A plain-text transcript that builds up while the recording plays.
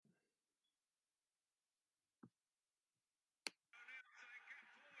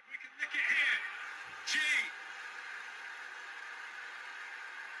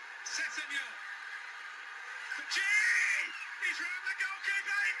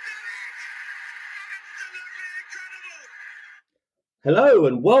Hello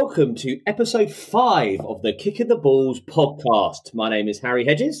and welcome to episode 5 of the Kicking the Balls podcast. My name is Harry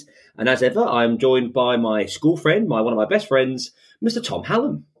Hedges, and as ever, I'm joined by my school friend, one of my best friends, Mr. Tom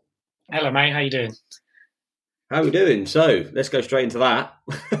Hallam. Hello, mate. How you doing? How are we doing? So, let's go straight into that.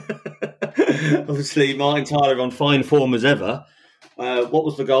 Obviously, Martin Tyler on fine form as ever. What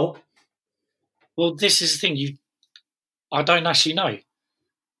was the goal? Well, this is the thing. I don't actually know.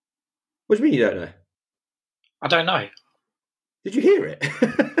 What do you mean you don't know? I don't know. Did you hear it?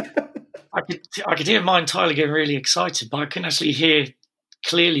 I could hear Martin Tyler getting really excited, but I couldn't actually hear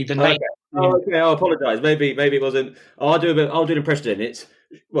clearly the name. Okay, I apologise. Maybe it wasn't. I'll do an impression. It's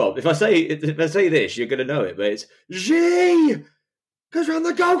if I say this, you're going to know it. But it's G goes round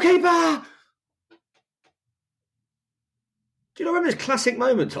the goalkeeper. Do you not remember this classic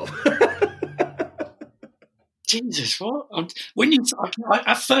moment, Tom? Jesus, what?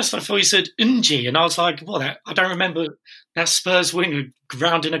 At first I thought you said Unji, and I was like, "What? I don't remember that Spurs winger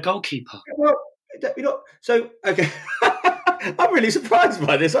grounding a goalkeeper." Well, so okay. I'm really surprised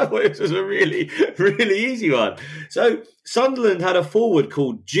by this. I thought this was a really, really easy one. So Sunderland had a forward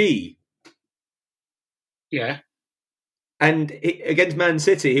called G. Yeah. And against Man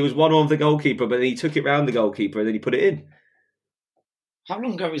City, he was one-on the goalkeeper, but then he took it round the goalkeeper and then he put it in. How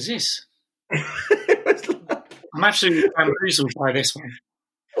long ago was this? I'm absolutely bamboozled by this one.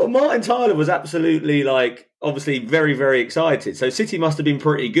 Well, Martin Tyler was absolutely, obviously very, very excited. So City must have been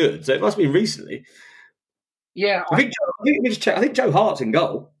pretty good. So it must have been recently. Yeah. I think Joe Hart's in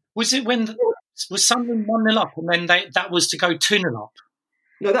goal. Was it when was Sunderland 1-0 up and then that was to go 2-0 up?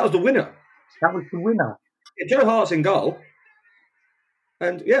 No, that was the winner. That was the winner. Yeah, Joe Hart's in goal.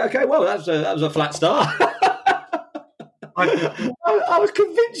 And yeah, okay, well, that was a flat start. I was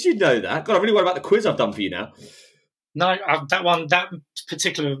convinced you'd know that. God, I'm really worried about the quiz I've done for you now. No, that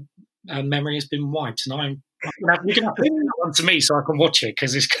particular memory has been wiped, and you're going to bring that one to me so I can watch it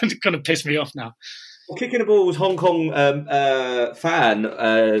because it's going to piss me off now. Well, Kicking the Balls Hong Kong fan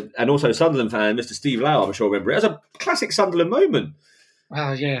and also Sunderland fan, Mr. Steve Lau, I'm sure remember it as a classic Sunderland moment.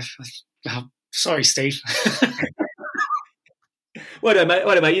 Oh yeah, sorry, Steve. Wait a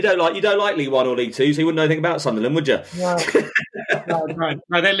minute, mate. You don't like League One or League Two, so you wouldn't know anything about Sunderland, would you? No,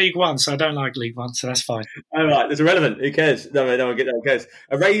 they're League One, so I don't like League One, so that's fine. All right, that's irrelevant. Who cares? No, who cares?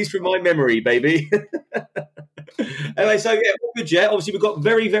 Erased from my memory, baby. Anyway, so yeah, good. Yeah, obviously we've got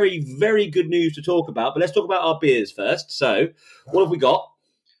very, very, very good news to talk about, but let's talk about our beers first. So, what have we got?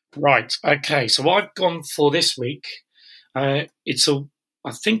 Right. Okay. So I've gone for this week. I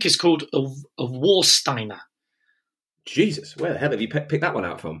think it's called a Warsteiner. Jesus, where the hell have you picked that one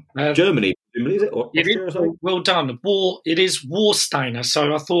out from? Germany, is it? Or Austria or something? Well done. It is Warsteiner.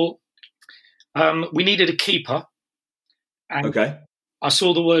 So I thought we needed a keeper. And okay. I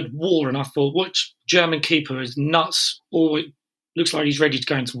saw the word war and I thought, which German keeper is nuts? Or it looks like he's ready to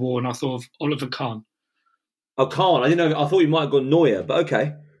go into war. And I thought of Oliver Kahn. Oh, Kahn. I didn't know. I thought you might have gone Neuer, but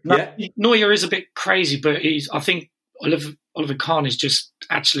okay. No, yeah. Neuer is a bit crazy, but I think Oliver Kahn is just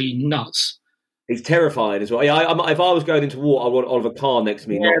actually nuts. He's terrifying as well. Yeah, if I was going into war, I want Oliver Kahn next to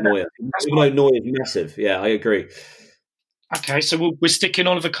me, not Neuer. Even though Neuer is massive. Yeah, I agree. Okay, so we're sticking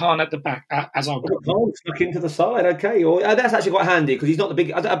Oliver Kahn at the back as our goal. Kahn stuck into the side. Okay, that's actually quite handy because he's not the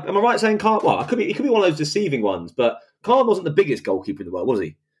big. Am I right saying Kahn? Well, he could be one of those deceiving ones, but Kahn wasn't the biggest goalkeeper in the world, was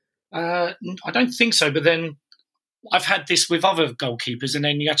he? I don't think so. But then I've had this with other goalkeepers, and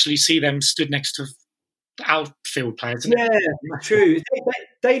then you actually see them stood next to outfield players. Yeah, true.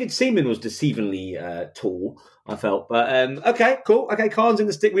 David Seaman was deceivingly tall, I felt. But okay, cool. Okay, Kahn's in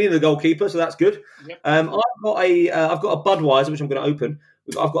the stick. We need the goalkeeper, so that's good. Yep. I've got a Budweiser, which I'm going to open.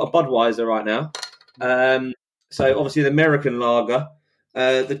 I've got a Budweiser right now. So obviously the American lager.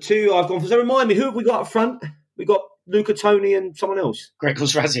 The two I've gone for. So remind me, who have we got up front? We got Luca Toni and someone else.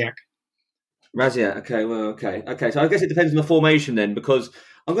 Gregors Raziak. Raziak. Okay. Well. Okay. So I guess it depends on the formation then, because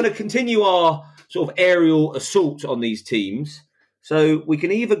I'm going to continue our sort of aerial assault on these teams. So we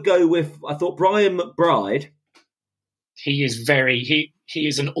can either go with, I thought, Brian McBride. He is he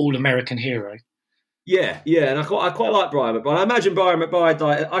is an all-American hero. Yeah, and I quite like Brian McBride.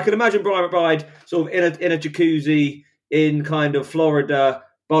 I can imagine Brian McBride sort of in a jacuzzi in kind of Florida,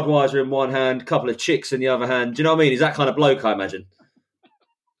 Budweiser in one hand, couple of chicks in the other hand. Do you know what I mean? He's that kind of bloke, I imagine.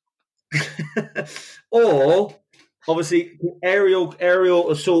 Or obviously aerial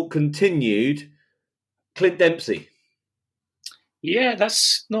assault continued. Clint Dempsey. Yeah,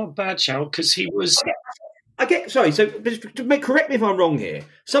 that's not a bad shout because he was. Sorry. So correct me if I'm wrong here.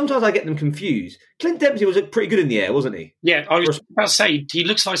 Sometimes I get them confused. Clint Dempsey was pretty good in the air, wasn't he? Yeah, I was about to say he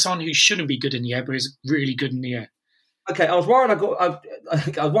looks like someone who shouldn't be good in the air, but is really good in the air. Okay, I was worried.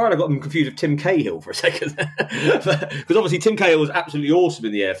 I was worried I got them confused with Tim Cahill for a second, because obviously Tim Cahill was absolutely awesome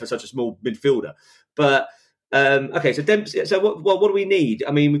in the air for such a small midfielder. But okay, so Dempsey. So what do we need?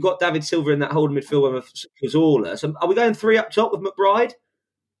 I mean, we've got David Silva in that holding midfield with Cazorla. So are we going 3 up top with McBride?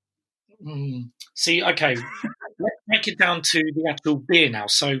 See, okay, let's make it down to the actual beer now.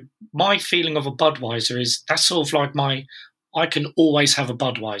 So my feeling of a Budweiser is that's sort of like I can always have a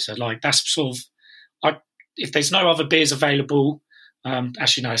Budweiser. Like that's sort of, if there's no other beers available,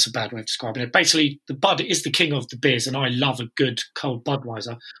 actually no, it's a bad way of describing it. Basically, the Bud is the king of the beers, and I love a good cold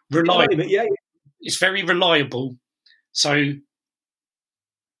Budweiser. Reliable, yeah. It's very reliable. So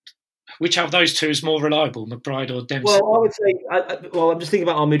which of those two is more reliable, McBride or Dempsey? Well, I would say. I'm just thinking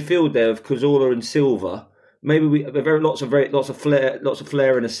about our midfield there of Cazorla and Silva. Maybe we lots of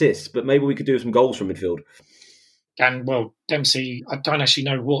flair and assists, but maybe we could do some goals from midfield. And well, Dempsey, I don't actually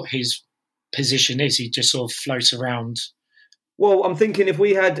know what his position is. He just sort of floats around. Well, I'm thinking if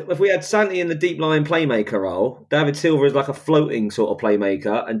we had Santi in the deep line playmaker role, David Silva is like a floating sort of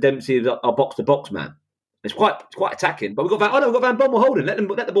playmaker, and Dempsey is our box to box man. It's quite attacking, but we've got Van Bommel holding. Let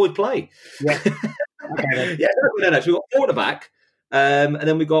the boys play. Yeah, okay, yeah. No. So we've got 4 at the back, and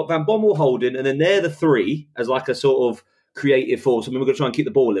then we've got Van Bommel holding, and then they're the 3 as like a sort of creative force. I mean, we're going to try and keep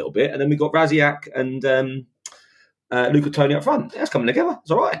the ball a little bit, and then we've got Raziak and Luca Toni up front. That's coming together.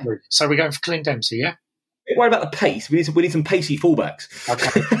 It's all right. So we're going for Clint Dempsey, yeah. Don't worry about the pace. We need some pacey fullbacks.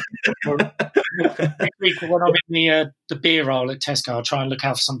 Okay. Next week when I'm in the beer roll at Tesco, I'll try and look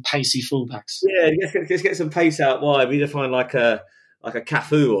out for some pacey fullbacks. Yeah, let's get some pace out wide. We need to find like a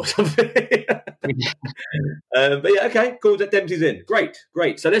Cafu or something. But yeah, okay, cool. Dempsey's in. Great.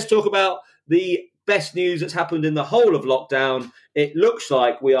 So let's talk about the best news that's happened in the whole of lockdown. It looks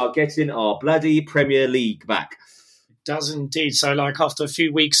like we are getting our bloody Premier League back. It does indeed. So like after a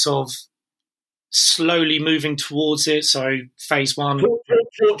few weeks of slowly moving towards it. So phase 1.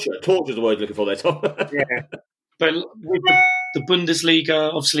 Torture is the word looking for there, Tom. Yeah. But with the Bundesliga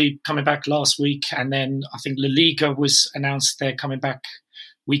obviously coming back last week, and then I think La Liga was announced they're coming back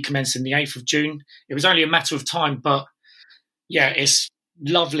week commencing the 8th of June. It was only a matter of time, but yeah, it's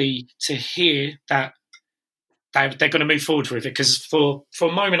lovely to hear that they're going to move forward with it, because for a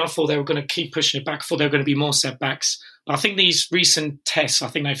moment I thought they were going to keep pushing it back. I thought there were going to be more setbacks. But I think these recent tests, I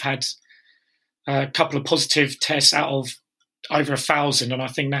think they've had a couple of positive tests out of over 1,000, and I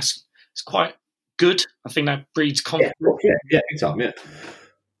think it's quite good. I think that breeds confidence. Yeah, big time, yeah.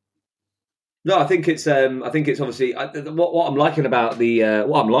 No, I think it's obviously what I'm liking about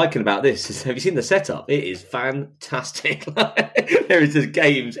this is, have you seen the setup? It is fantastic. There is just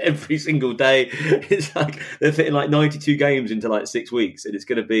games every single day. It's like they're fitting like 92 games into like 6 weeks, and it's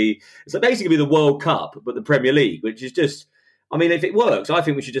basically going to be the World Cup, but the Premier League, which is just. I mean, if it works, I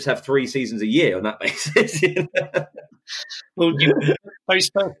think we should just have 3 seasons a year on that basis. Well, those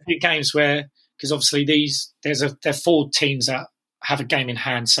first 2 games where, because obviously there are 4 teams that have a game in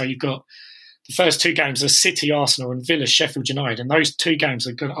hand. So you've got the first 2 games are City, Arsenal, and Villa, Sheffield United, and those 2 games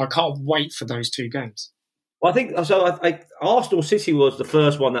are good. I can't wait for those 2 games. Well, I think so. Arsenal City was the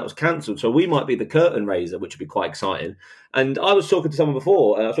first one that was cancelled, so we might be the curtain raiser, which would be quite exciting. And I was talking to someone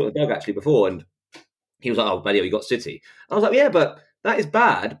before. I was talking to Doug actually before, and he was like, "Oh, buddy, you got City." I was like, "Yeah, but that is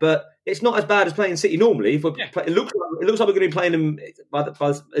bad. But it's not as bad as playing City normally. If it looks like we're going to be playing them.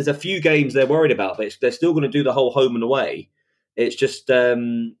 There's a few games they're worried about, but they're still going to do the whole home and away. It's just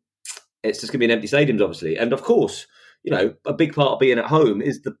going to be an empty stadiums, obviously, and of course, a big part of being at home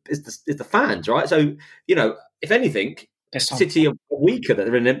is the fans, right? So, if anything, City are weaker that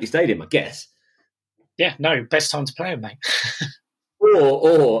they're in an empty stadium, I guess. Yeah, no, best time to play them, mate.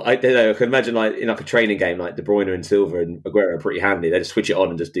 Or I don't know. I can imagine like in like a training game, like De Bruyne and Silva and Aguero are pretty handy. They just switch it on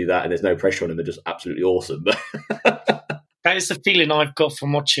and just do that, and there's no pressure on them. They're just absolutely awesome. That is the feeling I've got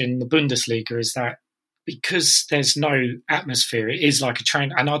from watching the Bundesliga, is that because there's no atmosphere, it is like a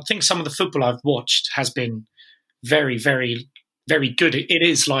train. And I think some of the football I've watched has been very, very, very good. It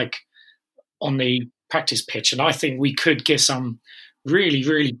is like on the practice pitch, and I think we could get some really,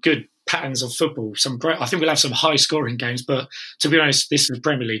 really good patterns of football. I think we'll have some high scoring games, but to be honest, this is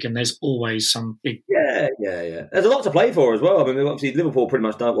Premier League and there's always some big. Yeah. There's a lot to play for as well. I mean, obviously Liverpool pretty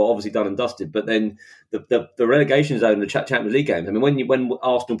much obviously done and dusted, but then the relegation zone, the Champions League games. I mean, when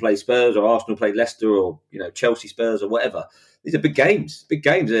Arsenal play Spurs or Arsenal play Leicester or Chelsea Spurs or whatever, these are big games.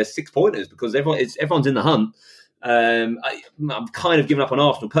 They're 6 pointers because everyone's in the hunt. I'm kind of giving up on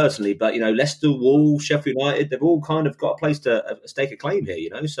Arsenal personally, but Leicester, Wolves, Sheffield United, they've all kind of got a stake a claim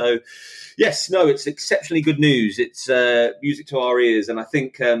here. So yes, no, it's exceptionally good news. It's music to our ears, and I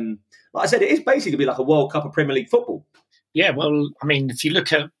think, like I said, it is basically like a World Cup of Premier League football. Yeah, well, I mean, if you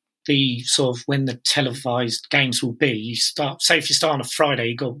look at the sort of when the televised games will be. You start, say, if you start on a Friday,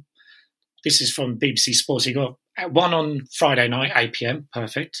 you got, this is from BBC Sports, you got one on Friday night, 8 p.m,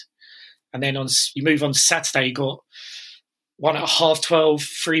 perfect. And then you move on Saturday, you got one at 12:30,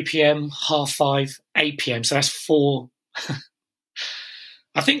 3 p.m, 5:30, 8 p.m. So that's 4.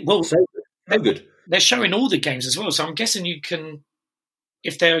 I think, well, So good. They're showing all the games as well. So I'm guessing you can,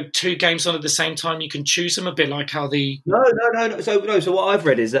 if there are 2 games on at the same time, you can choose them a bit like how the... No. So what I've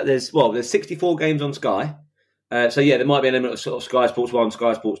read is that there's 64 games on Sky. So yeah, there might be an element of sort of Sky Sports 1,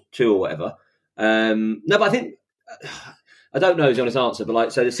 Sky Sports 2 or whatever. No, but I think... I don't know is the honest answer,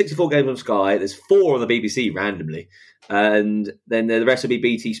 but so there's 64 games on Sky, there's 4 on the BBC randomly, and then the rest will be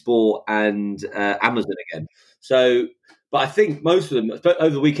BT Sport and Amazon again. So, but I think most of them, over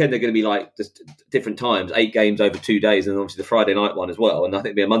the weekend, they're going to be like just different times, 8 games over 2 days, and obviously the Friday night one as well, and I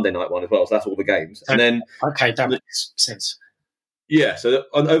think it'll be a Monday night one as well, so that's all the games. And then... Okay, that makes sense. Yeah, so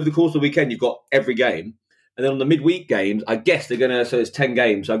over the course of the weekend, you've got every game, and then on the midweek games, I guess they're going to, so it's 10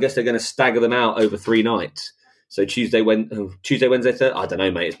 games, so I guess they're going to stagger them out over 3 nights. So Tuesday, Wednesday, Thursday. I don't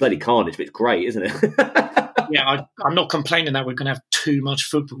know, mate. It's bloody carnage, but it's great, isn't it? Yeah, I'm not complaining that we're going to have too much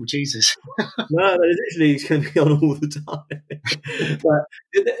football. Jesus. No, literally, it's going to be on all the time. but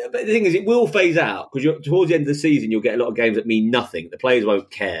the thing is, it will phase out because towards the end of the season, you'll get a lot of games that mean nothing. The players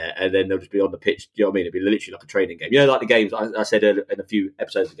won't care, and then they'll just be on the pitch. Do you know what I mean? It'll be literally like a training game. You know, like the games I said in a few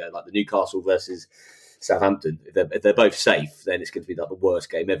episodes ago, like the Newcastle versus Southampton. If they're both safe, then it's going to be like the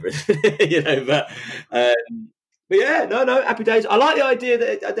worst game ever. You know, But yeah, no, happy days. I like the idea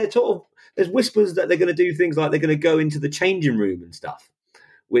that they're sort of, there's whispers that they're going to do things like they're going to go into the changing room and stuff,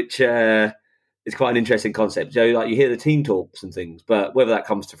 which is quite an interesting concept. So, like, you hear the team talks and things, but whether that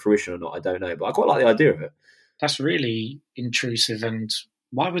comes to fruition or not, I don't know. But I quite like the idea of it. That's really intrusive. And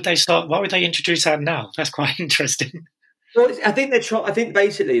why would they introduce that now? That's quite interesting. Well, I think I think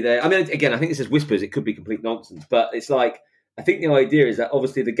basically I mean, again, I think this is whispers. It could be complete nonsense, but it's like, I think the idea is that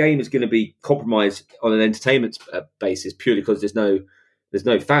obviously the game is going to be compromised on an entertainment basis purely because there's no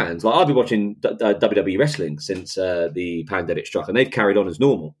fans. Like, I've been watching WWE wrestling since the pandemic struck, and they've carried on as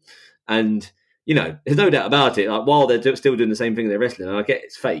normal. And you know, there's no doubt about it. Like, while they're still doing the same thing, they're wrestling, and I get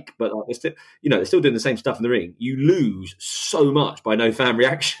it's fake, but like, they're still doing the same stuff in the ring. You lose so much by no fan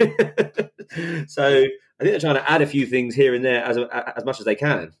reaction. So I think they're trying to add a few things here and there as much as they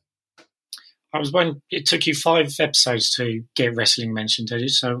can. I was wondering, it took you 5 episodes to get wrestling mentioned, did it?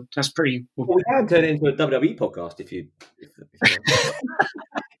 So that's pretty... Well, we can turn it into a WWE podcast if you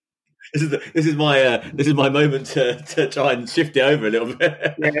This is my moment to try and shift it over a little bit.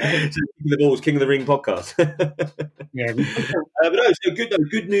 Yeah. So King of the Balls, King of the Ring podcast. Yeah, but no, so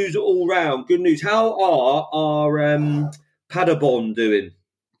good news all round. Good news. How are our Paderborn doing?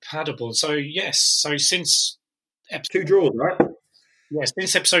 Paderborn. So yes, so since 2 draws, right? Yes,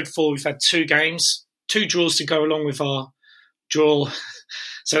 since episode 4, we've had 2 games, 2 draws to go along with our draw.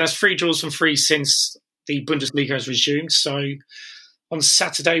 So that's 3 draws from 3 since the Bundesliga has resumed. So on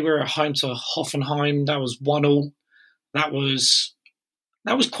Saturday, we were at home to Hoffenheim. That was 1-1. That was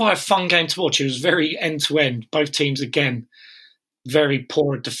quite a fun game to watch. It was very end-to-end. Both teams, again, very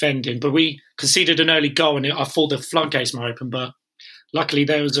poor at defending. But we conceded an early goal, and I thought the floodgates might open. But luckily,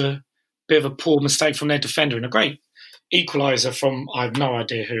 there was a bit of a poor mistake from their defender and a great equaliser from, I have no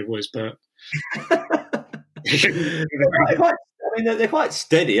idea who it was, but... they're quite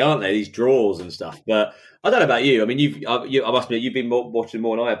steady, aren't they, these draws and stuff? But I don't know about you. I mean, I must admit, you've been watching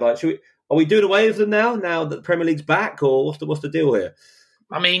more than I have. But are we doing away with them now that the Premier League's back, or what's the deal here?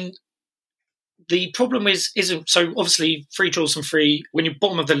 I mean, the problem isn't so obviously 3 draws from 3. When you're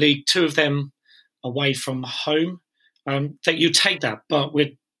bottom of the league, 2 of them away from home, that you take that. But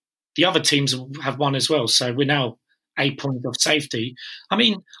the other teams have won as well, so we're now 8 points of safety. I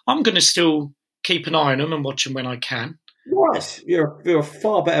mean, I'm going to still keep an eye on them and watch them when I can. Nice. You're a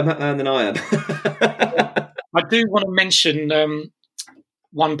far better man than I am. I do want to mention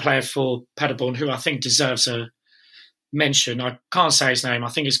one player for Paderborn who I think deserves a mention. I can't say his name. I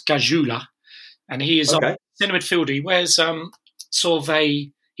think it's Gajula, and he is a centre midfielder. He wears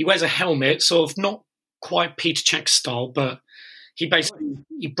he wears a helmet, sort of not quite Peter Cech style, but he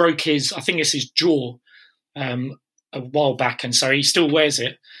broke his, I think it's his jaw a while back, and so he still wears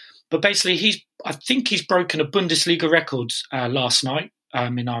it. But basically, I think he's broken a Bundesliga record last night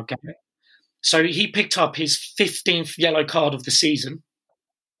in our game. So he picked up his 15th yellow card of the season.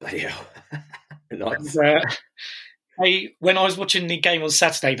 Bloody hell. Nice. When I was watching the game on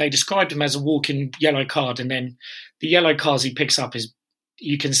Saturday, they described him as a walking yellow card, and then the yellow cards he picks up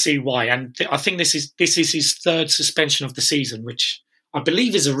you can see why. And I think this is his 3rd suspension of the season, which I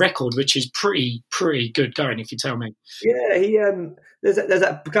believe is a record, which is pretty good going, if you tell me. Yeah, he there's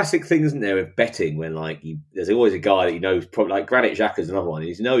that classic thing, isn't there, with betting when like there's always a guy that you know, probably like Granit Xhaka's another one.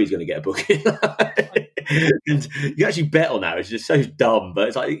 You know he's going to get a booking, and you actually bet on that. It's just so dumb, but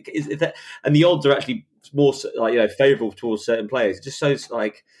it's like and the odds are actually more like favourable towards certain players. It just shows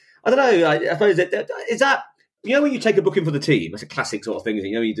like I don't know. I suppose is that when you take a booking for the team, that's a classic sort of thing.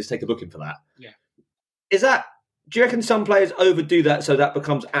 You just take a booking for that. Yeah. Is that? Do you reckon some players overdo that so that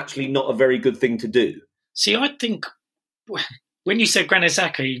becomes actually not a very good thing to do? See, I think when you said Granit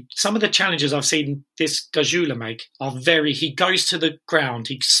Xhaka, some of the challenges I've seen this Gajula make are he goes to the ground,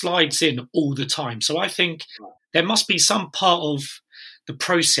 he slides in all the time. So I think there must be some part of the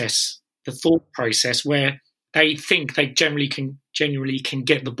process, the thought process, where they think they genuinely can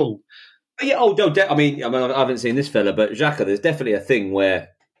get the ball. Yeah, I mean, I haven't seen this fella, but Xhaka, there's definitely a thing where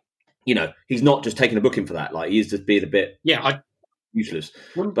he's not just taking a booking for that. Like, he's just being a bit useless.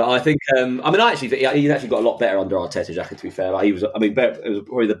 But I think, I actually think he's actually got a lot better under Arteta, Xhaka, to be fair. Like, it was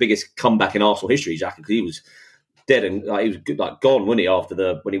probably the biggest comeback in Arsenal history, Xhaka, because he was dead and he was good, gone, wasn't he,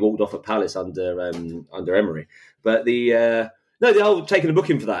 when he walked off at Palace under Emery. But the whole taking a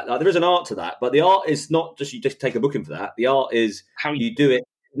booking for that, there is an art to that. But the art is not just you just take a booking for that. The art is how you do it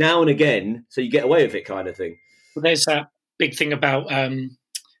now and again so you get away with it, kind of thing. Well, there's that big thing about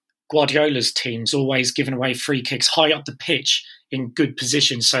Guardiola's teams always giving away free kicks high up the pitch in good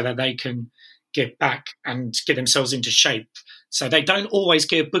positions so that they can get back and get themselves into shape. So they don't always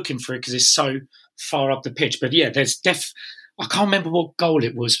get a booking for it because it's so far up the pitch. But yeah, there's I can't remember what goal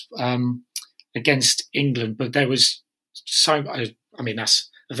it was against England, but there was I mean, that's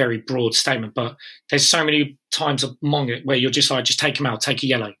a very broad statement, but there's so many times among it where you're just like, just take him out, take a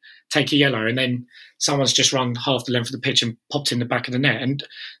yellow, and then someone's just run half the length of the pitch and popped in the back of the net. And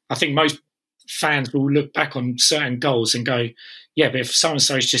I think most fans will look back on certain goals and go, yeah, but if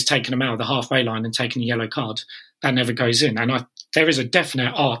so-and-so is just taking them out of the halfway line and taking a yellow card, that never goes in. And there is a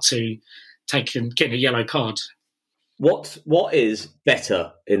definite art to getting a yellow card. What is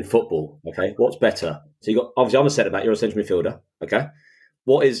better in football? Okay, what's better? So you got, obviously, I'm a centre back. You're a central midfielder. Okay,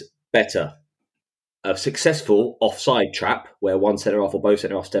 what is better? A successful offside trap where one centre half or both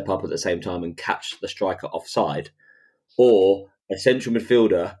centre half step up at the same time and catch the striker offside, or a central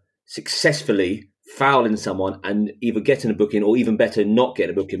midfielder successfully fouling someone and either getting a booking or even better, not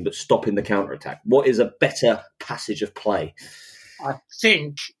getting a booking but stopping the counter attack? What is a better passage of play? I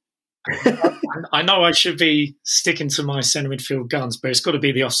think. I know I should be sticking to my centre midfield guns, but it's got to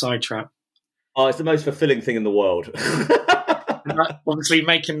be the offside trap. Oh, it's the most fulfilling thing in the world. Obviously,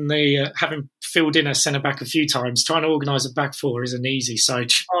 having filled in a centre back a few times, trying to organise a back four isn't easy. So,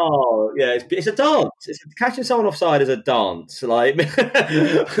 yeah, it's a dance. Catching someone offside is a dance. Like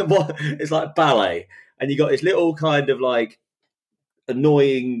it's like ballet, and you got this little kind of like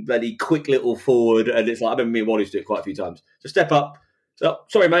annoying, bloody quick little forward, and it's like I remember me and Wally do it quite a few times. So step up. So,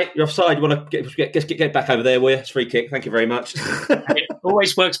 sorry, mate, you're offside. You want to get back over there, will you? It's free kick. Thank you very much. It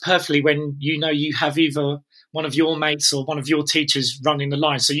always works perfectly when you have either one of your mates or one of your teachers running the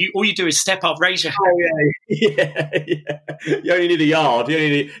line. So all you do is step up, raise your hand. Oh, yeah. You only need a yard. You only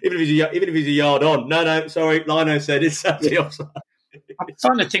need, even if he's a yard on. No, sorry. Lino said it's actually offside. I'm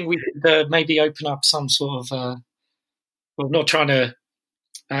trying to think we could maybe open up some sort of. Not trying to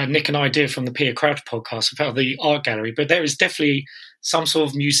nick an idea from the Peter Crouch podcast about the art gallery, but there is definitely some sort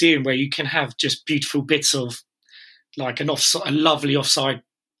of museum where you can have just beautiful bits of like a lovely offside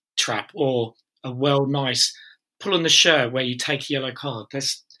trap or a nice pull on the shirt where you take a yellow card.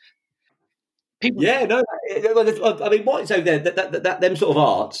 There's people. Yeah, no. I mean, what? So there, that them sort of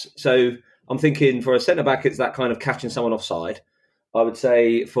arts. So I'm thinking for a centre back, it's that kind of catching someone offside. I would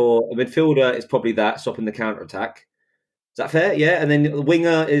say for a midfielder, it's probably that stopping the counter attack. Is that fair? Yeah. And then the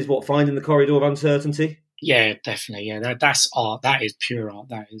winger is what, finding the corridor of uncertainty? Yeah, definitely. Yeah, that's art. That is pure art.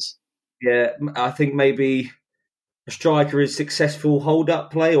 That is. Yeah, I think maybe a striker is successful hold-up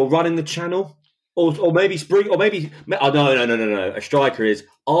play or running the channel. Or maybe spring, or maybe... Oh, no. A striker is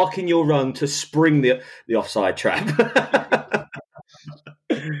arcing your run to spring the offside trap.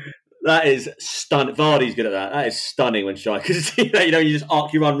 That is stunning. Vardy's good at that. That is stunning when strikers... you just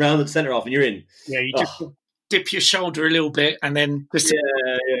arc your run round the centre half and you're in. Yeah, you just... dip your shoulder a little bit and then just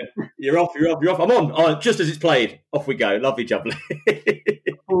you're off. I'm on. Oh, just as it's played, off we go. Lovely jubbly.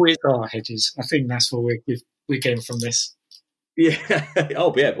 Always our Hedges. I think that's what we're getting from this. Yeah.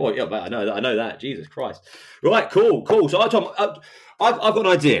 Oh, yeah. Boy, yeah. I know that. Jesus Christ. Right. Cool. So, Tom, I've got an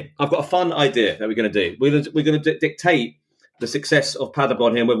idea. I've got a fun idea that we're going to do. We're going to dictate the success of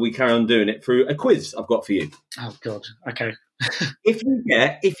Paderborn here, whether we carry on doing it through a quiz I've got for you. Oh God. Okay.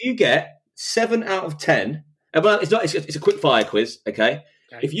 If you get 7 out of 10. Well, it's not. It's a quick fire quiz. Okay?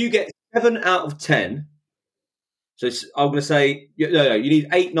 If you get 7 out of 10, so I'm going to say no. You need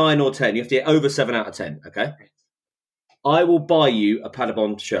 8, 9, or 10. You have to get over 7 out of 10. Okay? I will buy you a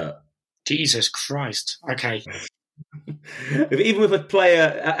Paderborn shirt. Jesus Christ. Okay. Even with a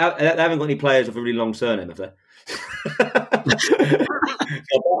player, they haven't got any players with a really long surname, have they?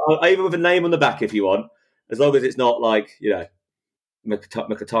 Even with a name on the back, if you want, as long as it's not like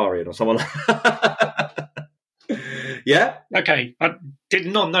Mkhitaryan or someone like that. Yeah? Okay. I did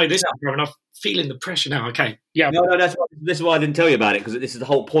not know this, and I'm feeling the pressure now. Okay. Yeah. No, this is why I didn't tell you about it, because this is the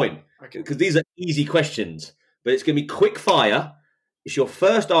whole point. Because these are easy questions, but it's going to be quick fire. It's your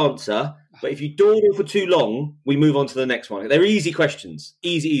first answer, but if you dawdle for too long, we move on to the next one. They're easy questions.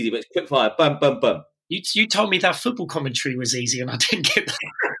 Easy, but it's quick fire. Bum, bum, bum. You told me that football commentary was easy, and I didn't get that.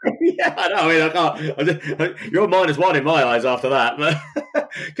 Yeah, I know. I can't. You're -1 in my eyes after that. But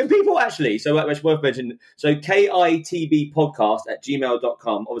can people actually, so it's worth mentioning, so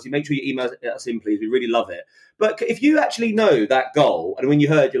kitbpodcast@gmail.com. Obviously, make sure you email us in, please. We really love it. But if you actually know that goal, and when you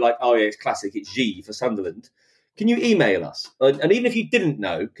heard, you're like, oh, yeah, it's classic, it's G for Sunderland, can you email us? And even if you didn't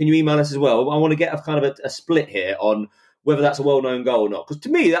know, can you email us as well? I want to get a kind of a split here on whether that's a well-known goal or not. Because to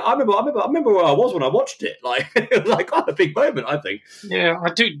me, I remember where I was when I watched it. Like, it was like quite a big moment, I think. Yeah, I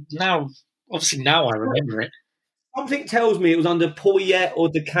do now. Obviously, now I remember it. Something tells me it was under Poyet or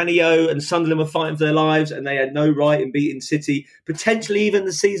Di Canio, and Sunderland were fighting for their lives, and they had no right in beating City. Potentially even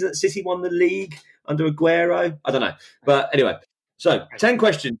the season that City won the league under Aguero. I don't know. But anyway. So, 10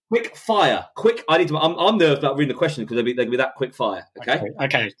 questions, quick fire. I'm nervous about reading the questions because they'll be that quick fire.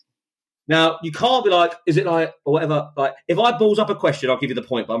 Okay. Now, you can't be like, is it like, or whatever. Like, if I balls up a question, I'll give you the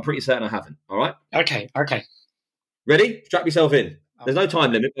point, but I'm pretty certain I haven't. All right? Okay. Ready? Strap yourself in. There's no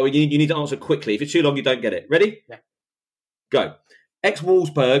time limit, but you need to answer quickly. If it's too long, you don't get it. Ready? Yeah. Go.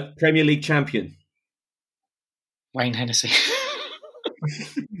 Ex-Wolfsburg Premier League champion. Wayne Hennessy.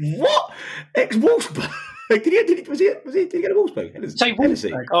 What? Ex-Wolfsburg? Did he get a Wolfsburg? Say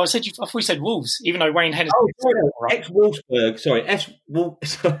Wolfsburg. Oh, I thought you said Wolves, even though Wayne Hennessy. Oh, sorry, ex-Wolfsburg. Sorry,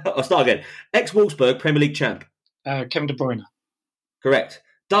 I'll start again. Ex-Wolfsburg Premier League champ. Kevin De Bruyne. Correct.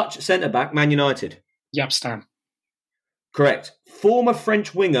 Dutch centre-back, Man United. Jaap Stam. Correct. Former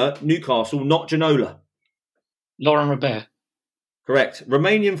French winger, Newcastle, not Ginola. Laurent Robert. Correct.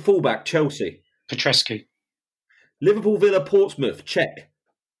 Romanian fullback, Chelsea. Petrescu. Liverpool, Villa, Portsmouth, Czech.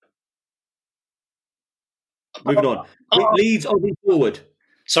 Moving on. Leeds Aussie forward.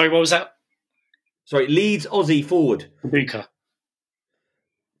 Sorry, what was that? Sorry, Leeds Aussie forward. Buka.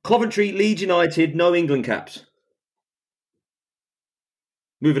 Coventry, Leeds United, no England caps.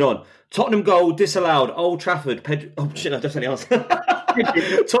 Moving on. Tottenham goal disallowed, Old Trafford. Oh shit, I just said the answer.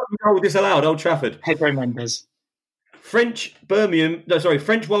 Tottenham goal disallowed, Old Trafford. Pedro Mendes. French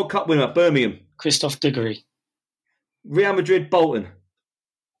World Cup winner, Birmingham. Christophe Dugarry. Real Madrid, Bolton.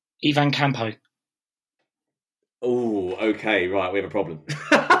 Ivan Campo. Oh, okay, right, we have a problem.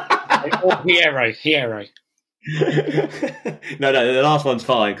 Hierro. No, the last one's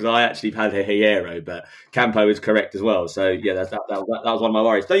fine because I actually had a Hierro, but Campo is correct as well. So yeah, that was one of my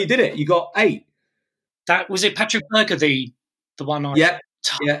worries. No, you did it. You got 8. That was it. Patrick Berger, the one. Yeah.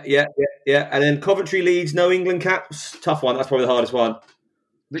 And then Coventry, Leeds, no England caps. Tough one. That's probably the hardest one.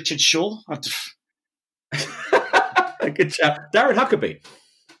 Richard Shaw. Good chap. Darren Huckabee.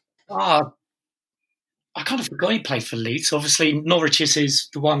 I kind of forgot he played for Leeds. Obviously, Norwich's is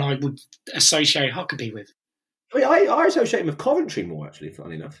the one I would associate Huckabee with. I mean, I associate him with Coventry more, actually,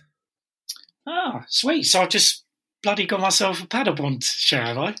 funny enough. Sweet. So I just bloody got myself a Paderborn shirt,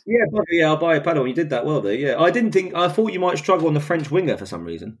 have I? Yeah, I'll buy a Paderborn. You did that well there, yeah. I thought you might struggle on the French winger for some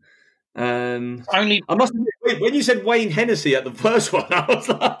reason. I must admit, when you said Wayne Hennessy at the first one, I was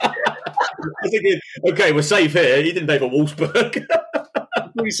like... I was thinking, okay, we're safe here. He didn't play for Wolfsburg.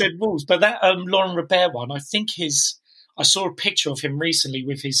 We said Wolves, but that Laurent Robert one, I think I saw a picture of him recently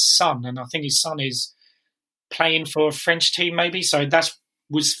with his son, and I think his son is playing for a French team, maybe. So that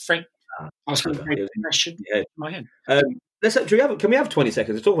was French. I was going to say question in my head. Can we have 20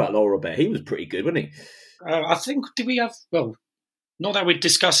 seconds to talk about Laurent Robert? He was pretty good, wasn't he? I think, do we have, well, not that we're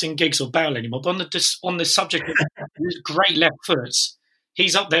discussing Giggs or Bale anymore, but on the subject of great left foots,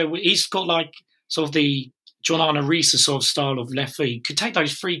 he's up there. He's got like sort of the John Arne Riise sort of style of left foot. He could take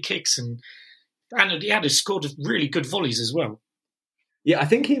those free kicks and he had scored really good volleys as well. Yeah, I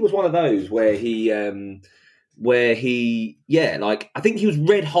think he was one of those where I think he was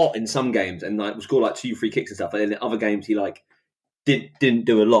red hot in some games and like would score like 2 free kicks and stuff. And then in other games he like didn't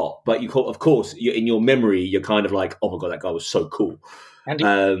do a lot. But of course, in your memory, you're kind of like, oh my god, that guy was so cool. And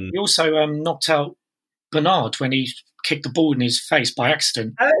he also knocked out Bernard when he kicked the ball in his face by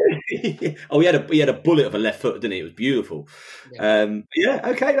accident. Oh, he had a bullet of a left foot, didn't he? It was beautiful. Yeah.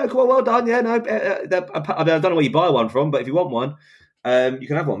 Okay, no, cool, well done. Yeah, no, I don't know where you buy one from, but if you want one, you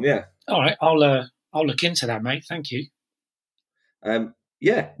can have one. Yeah. All right, I'll look into that, mate. Thank you.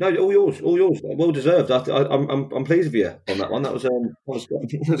 Yeah, no, all yours, well deserved. I'm pleased with you on that one. That was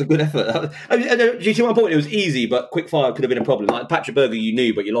a good effort. Do you see my point? It was easy, but quick fire could have been a problem. Like Patrick Berger, you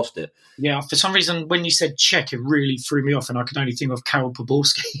knew, but you lost it. Yeah, for some reason, when you said Czech, it really threw me off, and I could only think of Karel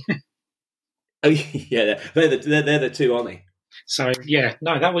Poborski. Oh yeah, they're the two, aren't they? So yeah,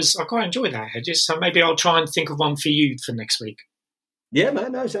 no, I quite enjoyed that, Hedges. So maybe I'll try and think of one for you for next week. Yeah,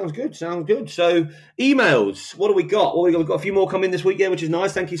 man, no, sounds good. So, emails, what do we got? We've got a few more coming this week, which is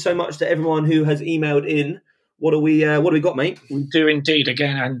nice. Thank you so much to everyone who has emailed in. What do we got, mate? We do indeed,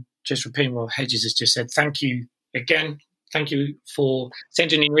 again, and just repeating what Hedges has just said, thank you again. Thank you for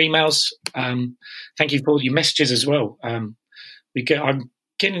sending in your emails. Thank you for all your messages as well. I'm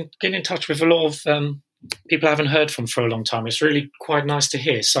getting in touch with a lot of people I haven't heard from for a long time. It's really quite nice to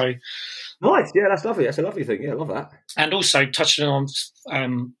hear. So, nice, yeah, that's lovely. That's a lovely thing. Yeah, I love that. And also touching on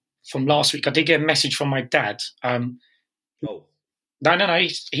from last week, I did get a message from my dad. No.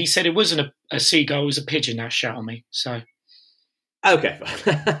 He said it wasn't a seagull; it was a pigeon that shot on me. So, okay,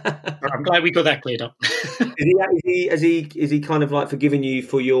 I'm glad we got that cleared up. Is he kind of like forgiving you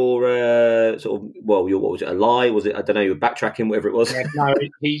for your sort of what was it, a lie? Was it, I don't know, you were backtracking, whatever it was? Yeah, no,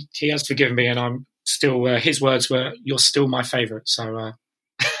 he has forgiven me, and I'm still. His words were, "You're still my favourite." So.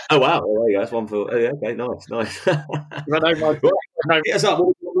 Oh wow! Well, there you go. That's one for. Okay, nice.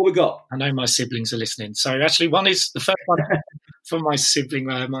 What we got? I know my siblings are listening. So actually, one is the first one from my sibling,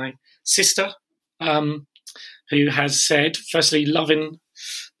 my sister, who has said, firstly, loving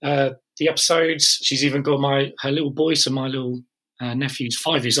the episodes. She's even got her little boy, so my little nephew's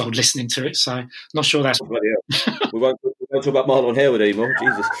 5 years old, listening to it. So not sure that's. We won't talk about Marlon Harewood anymore.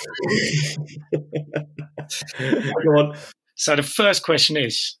 Jesus. Go on. So the first question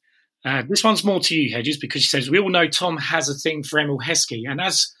is. This one's more to you, Hedges, because she says, we all know Tom has a thing for Emile Heskey. And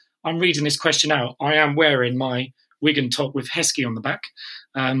as I'm reading this question out, I am wearing my Wigan top with Heskey on the back.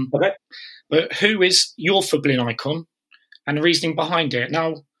 Okay. But who is your footballing icon and the reasoning behind it?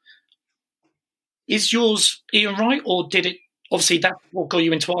 Now, is yours Ian Wright, or did it, obviously that's what got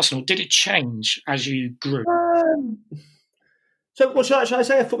you into Arsenal, did it change as you grew? So should I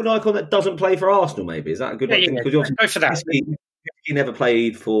say a footballing icon that doesn't play for Arsenal, maybe? Is that a good one? Yeah. Go for that. He never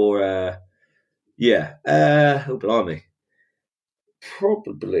played for, oh, blimey.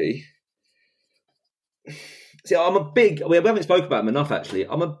 Probably. See, we haven't spoken about him enough, actually.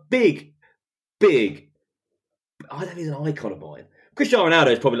 I'm a big, I don't think he's an icon of mine. Cristiano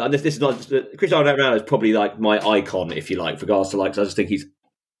Ronaldo is probably, like, this is not, Cristiano Ronaldo is probably like my icon, if you like, for regards to, like, I just think he's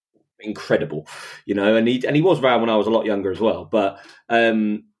incredible, and he was around when I was a lot younger as well. But,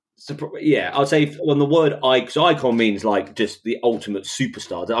 I'd say on the word icon, so icon means like just the ultimate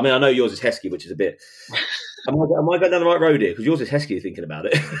superstar. I mean, I know yours is Heskey, which is a bit. Am I going down the right road here? Because yours is Heskey, thinking about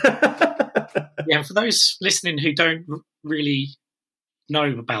it. Yeah, for those listening who don't really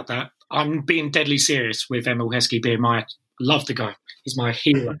know about that, I'm being deadly serious with Emile Heskey being love the guy. He's my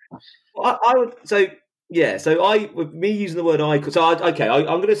hero. I would say. Yeah, so with me using the word icon, so I'm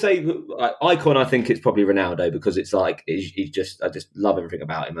going to say icon. I think it's probably Ronaldo, because it's like I just love everything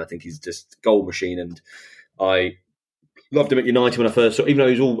about him. I think he's just a goal machine, and I loved him at United when I first saw, even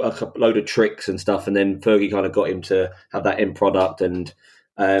though he was all a load of tricks and stuff, and then Fergie kind of got him to have that end product, and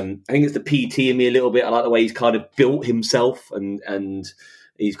I think it's the PT in me a little bit. I like the way he's kind of built himself, and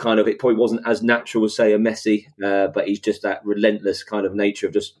he's kind of, it probably wasn't as natural as say a Messi, but he's just that relentless kind of nature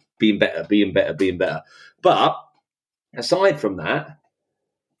of just being better. But aside from that,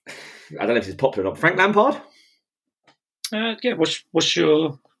 I don't know if it's popular or not. Frank Lampard? Yeah, what's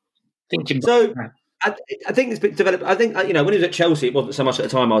your thinking? So I think it's been developed. I think, when he was at Chelsea, it wasn't so much at the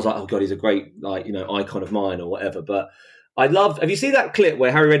time I was like, oh God, he's a great, icon of mine or whatever. But have you seen that clip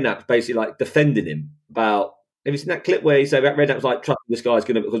where Harry Redknapp's basically like defending him about, have you seen that clip where he said Redknapp's like, trust this guy's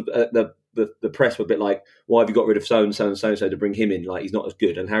going to, because the press were a bit like, why have you got rid of so-and-so and so-and-so to bring him in? Like, he's not as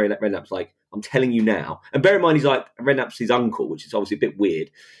good. And Harry Redknapp's like, I'm telling you now. And bear in mind, he's like, Redknapp's his uncle, which is obviously a bit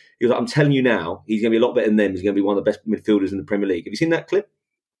weird. He was like, I'm telling you now, he's going to be a lot better than them. He's going to be one of the best midfielders in the Premier League. Have you seen that clip?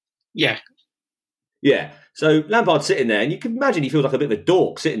 Yeah. Yeah. So Lampard's sitting there, and you can imagine he feels like a bit of a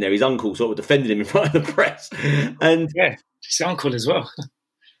dork sitting there. His uncle sort of defending him in front of the press. And yeah, his uncle as well.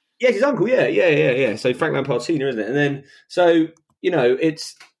 Yeah, his uncle. Yeah. So Frank Lampard Senior, isn't it? And then, so,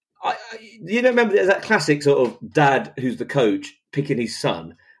 it's, you remember there's that classic sort of dad who's the coach picking his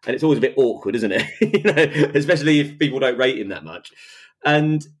son, and it's always a bit awkward, isn't it? Especially if people don't rate him that much.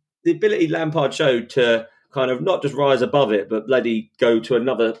 And the ability Lampard showed to, kind of not just rise above it, but bloody go to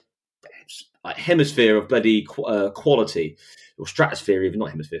another hemisphere of bloody quality, or stratosphere, even not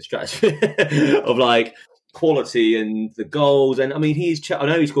hemisphere, stratosphere of like quality and the goals. And I mean, I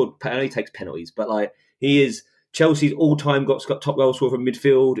know I know he takes penalties, but like he is Chelsea's all-time got top goal scorer from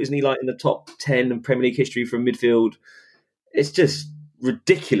midfield. Isn't he like in the top 10 of Premier League history from midfield? It's just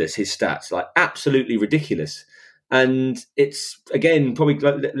ridiculous, his stats, like absolutely ridiculous. And it's, again, probably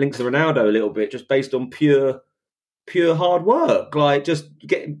links to Ronaldo a little bit, just based on pure hard work, like just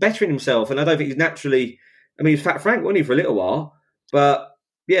getting bettering himself. And I don't think he's naturally, I mean, he's Fat Frank, wasn't he, for a little while? But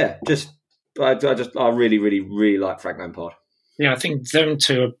yeah, I really, really, really like Frank Lampard. Yeah, I think them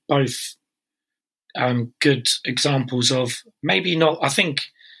two are both good examples of, maybe not, I think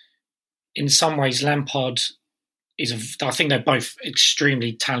in some ways Lampard I think they're both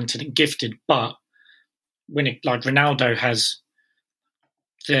extremely talented and gifted, but like Ronaldo has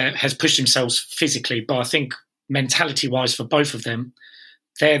pushed himself physically, but I think mentality-wise for both of them,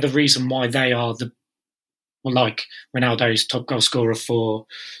 they're the reason why they are like Ronaldo's top goal scorer for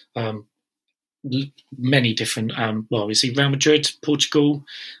many different. Is he Real Madrid, Portugal?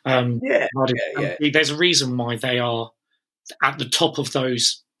 There's a reason why they are at the top of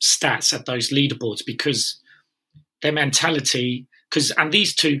those stats, at those leaderboards, because their mentality. And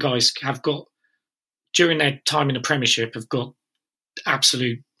these two guys have got, during their time in the Premiership, have got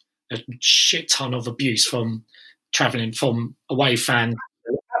absolute a shit ton of abuse from travelling from away fans.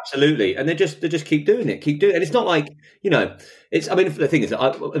 Absolutely, and they just keep doing it, and it's not like, it's. I mean, the thing is,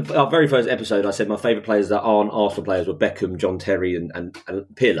 our very first episode, I said my favourite players that aren't Arsenal players were Beckham, John Terry, and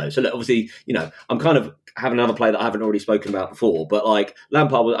Pirlo. So look, obviously, I'm kind of having another player that I haven't already spoken about before, but like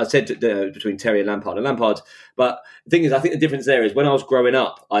Lampard, I said between Terry and Lampard. But the thing is, I think the difference there is when I was growing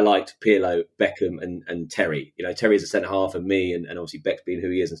up, I liked Pirlo, Beckham, and Terry. Terry is a centre half, and me, and obviously Beck's being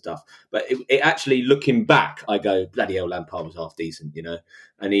who he is and stuff. But it actually, looking back, I go, bloody hell, Lampard was half decent,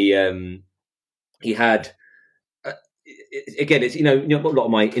 and he had. Again, it's a lot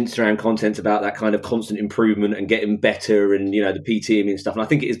of my Instagram content's about that kind of constant improvement and getting better, and the PT and stuff. And I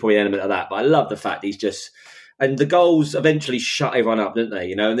think it is probably an element of that. But I love the fact he's just, and the goals eventually shut everyone up, don't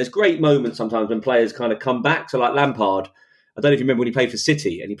they? And there's great moments sometimes when players kind of come back. So like Lampard, I don't know if you remember when he played for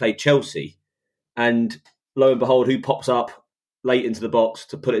City and he played Chelsea, and lo and behold, who pops up late into the box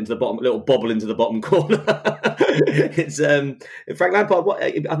to put it into the bottom, little bobble into the bottom corner. It's Frank Lampard.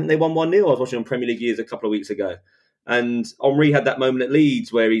 I think they won 1-0. I was watching on Premier League Years a couple of weeks ago. And Henry had that moment at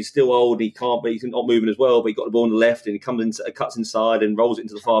Leeds where he's still old, he's not moving as well, but he got the ball on the left and he comes in, cuts inside and rolls it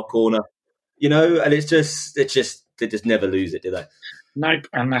into the far corner. And it's just they just never lose it, do they? Nope,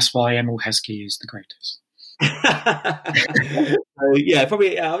 and that's why Emil Heskey is the greatest. Yeah,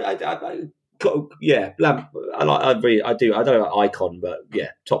 probably. I do. I don't know about icon, but yeah,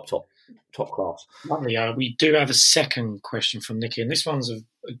 top class. Lovely. We do have a second question from Nicky, and this one's a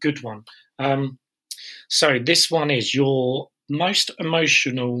good one. So this one is your most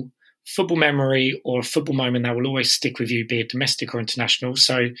emotional football memory or a football moment that will always stick with you, be it domestic or international.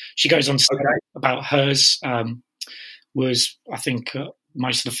 So she goes on to say about hers was, I think,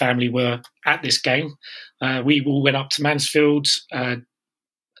 most of the family were at this game. We all went up to Mansfield.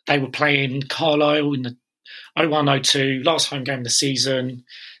 They were playing Carlisle in the 01-02, last home game of the season.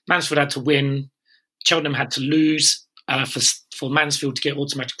 Mansfield had to win. Cheltenham had to lose for Mansfield to get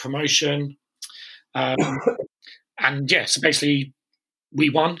automatic promotion. And yeah, so basically we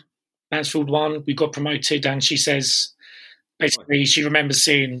won. Mansfield won. We got promoted. And she says, basically, she remembers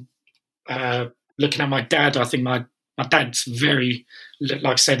seeing, looking at my dad. I think my dad's very, like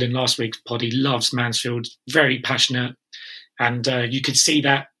I said in last week's pod, he loves Mansfield, very passionate. And you could see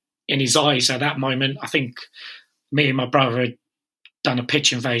that in his eyes at that moment. I think me and my brother had done a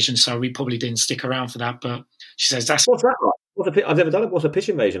pitch invasion, so we probably didn't stick around for that. But she says, "That's what's that like? I've never done it. What's a pitch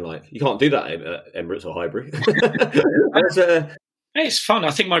invasion like? You can't do that at Emirates or Highbury." It's fun. I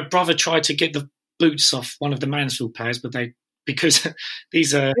think my brother tried to get the boots off one of the Mansfield players, but because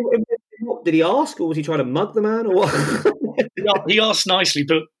these are. Did he ask, or was he trying to mug the man, or what? He asked nicely,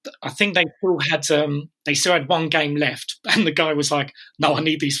 but I think they still had one game left, and the guy was like, "No, I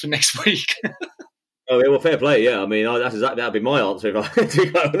need these for next week." Oh, yeah, well, fair play. Yeah, I mean, that'd be my answer if I have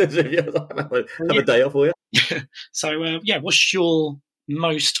a day off for you. So, what's your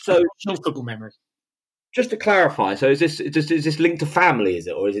most emotional football memory? Just to clarify, so is this linked to family? Is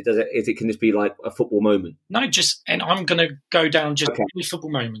it, or can this be like a football moment? No, and I'm going to go down just any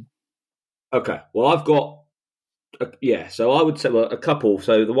football moment. Okay. Well, I've got so I would say a couple.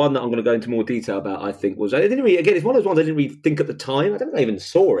 So the one that I'm going to go into more detail about, I think, was it's one of those ones I didn't really think at the time. I don't think I even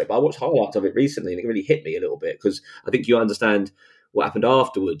saw it, but I watched highlights of it recently, and it really hit me a little bit because I think you understand what happened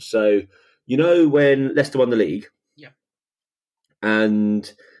afterwards. So You know when Leicester won the league? Yeah.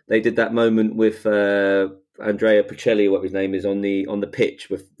 And they did that moment with Andrea Bocelli, what his name is, on the pitch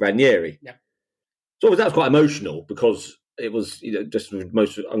with Ranieri. Yeah. So that was quite emotional because it was just the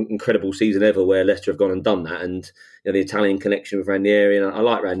most incredible season ever where Leicester have gone and done that, and the Italian connection with Ranieri, and I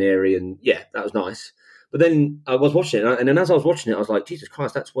like Ranieri, and yeah, that was nice. But then I was watching it, and then as I was watching it, I was like, Jesus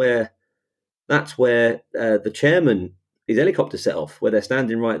Christ, that's where the chairman, his helicopter set off, where they're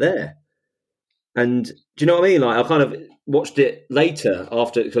standing right there. And do you know what I mean? Like, I kind of watched it later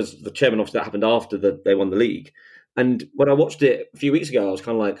after, because the chairman, obviously that happened after they won the league. And when I watched it a few weeks ago, I was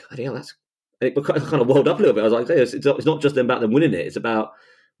kind of like, oh, yeah, it kind of welled up a little bit. I was like, hey, it's not just about them winning it; it's about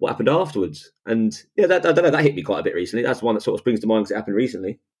what happened afterwards. And yeah, I don't know, that hit me quite a bit recently. That's the one that sort of springs to mind because it happened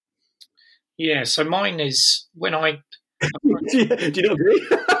recently. Yeah, so mine is when I. Do you not agree?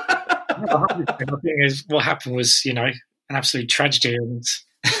 I think is what happened was, an absolute tragedy, and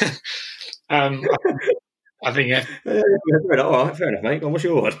I think yeah. Fair enough, all right, fair enough, mate. What's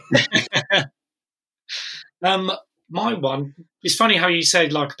your one? My one. It's funny how you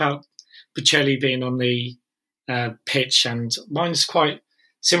said about Bocelli being on the pitch, and mine's quite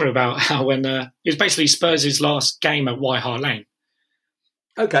similar about how when it was basically Spurs' last game at White Hart Lane.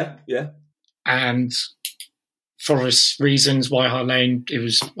 Okay, yeah. And for obvious reasons, White Hart Lane, it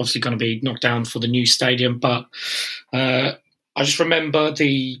was obviously going to be knocked down for the new stadium. But I just remember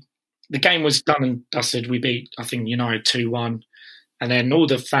the game was done and dusted. We beat, I think, United 2-1. And then all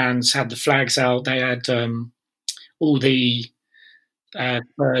the fans had the flags out. They had all the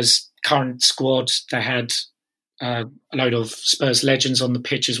Spurs current squad. They had a load of Spurs legends on the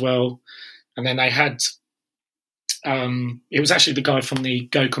pitch as well. And then they had... it was actually the guy from the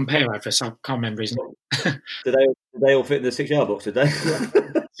Go Compare advert. I can't remember his name. Did they all fit in the 6-yard box? Did they?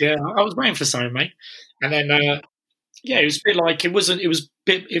 Yeah, I was waiting for something, mate. And then, it was a bit like it wasn't. It was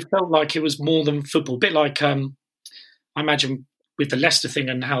it felt like it was more than football. A bit like I imagine with the Leicester thing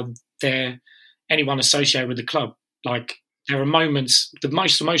and how anyone associated with the club. Like there are moments. The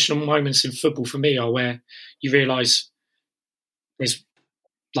most emotional moments in football for me are where you realise there's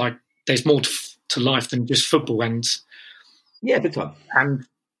more to life than just football, and yeah, big time. And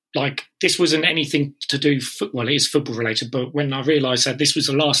this wasn't anything to do. Well, it is football related, but when I realised that this was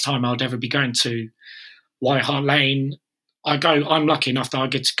the last time I'd ever be going to White Hart Lane, I'm lucky enough that I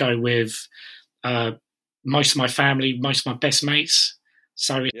get to go with most of my family, most of my best mates.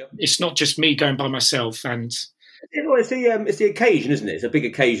 So it's not just me going by myself. And it's the occasion, isn't it? It's a big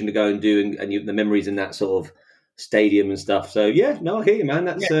occasion to go and do, and the memories in that sort of stadium and stuff. So yeah, no, I hear you, man.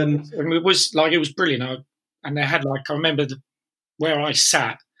 That's it was brilliant. And they had I remember where I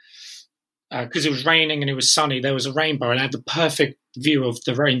sat because it was raining and it was sunny. There was a rainbow, and I had the perfect view of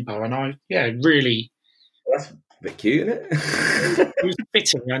the rainbow. And really. That's a bit cute, isn't it? It was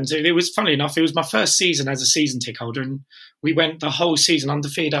fitting, and it was funny enough. It was my first season as a season ticket holder, and we went the whole season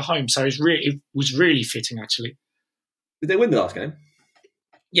undefeated at home. So it was really fitting, actually. Did they win the last game?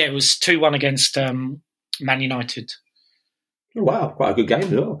 Yeah, it was 2-1 against Man United. Oh, wow, quite a good game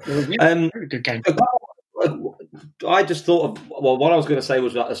as well. Very good game. I just thought of what I was going to say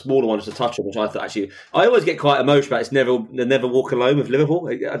was a smaller one, just to touch on, which I thought actually I always get quite emotional about. It's never walk alone with Liverpool.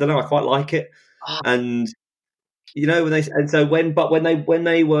 I don't know, I quite like it, and when they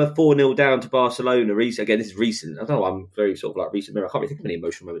were 4-0 down to Barcelona recently. Again, this is recent. I don't know. I'm very sort of recent. I can't really think of any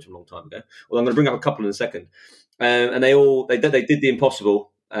emotional moments from a long time ago. Well, I'm going to bring up a couple in a second. And they did the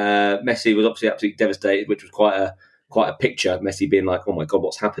impossible. Messi was obviously absolutely devastated, which was quite a picture. Messi being like, "Oh my God,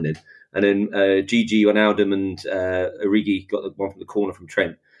 what's happening?" And then Gigi Wijnaldum and Origi got the one from the corner from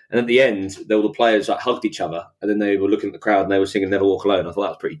Trent. And at the end, all the players hugged each other, and then they were looking at the crowd and they were singing "Never Walk Alone." I thought that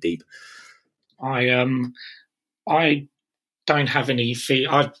was pretty deep. I don't have any feel.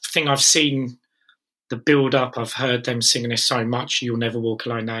 I think I've seen the build up. I've heard them singing this so much. "You'll Never Walk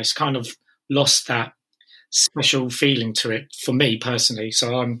Alone." Now it's kind of lost that special feeling to it for me personally.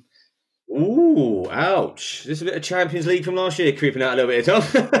 So I'm. Ooh, ouch! This is a bit of Champions League from last year creeping out a little bit, Tom.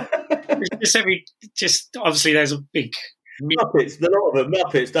 just obviously there's a big Muppets. A lot of them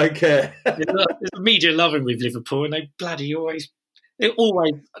Muppets don't care. There's a media loving with Liverpool, and they bloody always.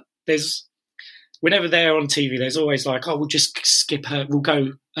 There's whenever they're on TV, there's always we'll just skip her. We'll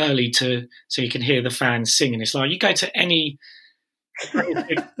go early so you can hear the fans singing. It's like you go to any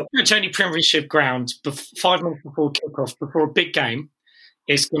Premiership ground 5 minutes before kickoff, before a big game.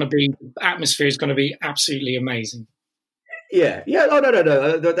 It's going to be atmosphere is going to be absolutely amazing. Yeah. Oh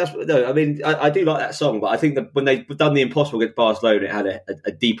no. That's no. I mean, I do like that song, but I think that when they've done the impossible against Barcelona, it had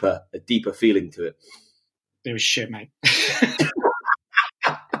a deeper feeling to it. It was shit, mate.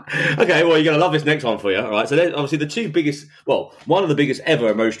 Okay, well, you're going to love this next one for you. All right. So, obviously, one of the biggest ever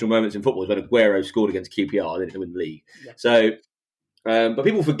emotional moments in football is when Aguero scored against QPR and didn't win the league. Yeah. So, but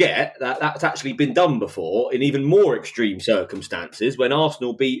people forget that that's actually been done before in even more extreme circumstances when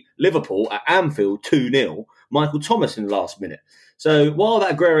Arsenal beat Liverpool at Anfield 2-0, Michael Thomas in the last minute. So, while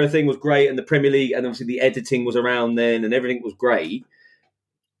that Aguero thing was great and the Premier League and obviously the editing was around then and everything was great,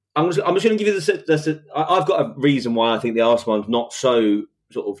 I'm just going to give you this. I've got a reason why I think the Arsenal one's not so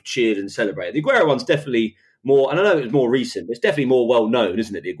sort of cheered and celebrated. The Aguero one's definitely more, and I know it's more recent, but it's definitely more well known,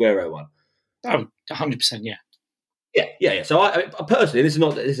 isn't it? The Aguero one. Oh, 100%, yeah. Yeah. So I personally,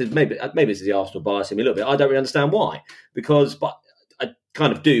 maybe this is the Arsenal bias in me a little bit. I don't really understand why, but I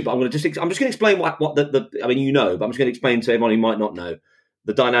kind of do. But I'm just going to explain what the I mean, you know, but I'm just going to explain to everyone who might not know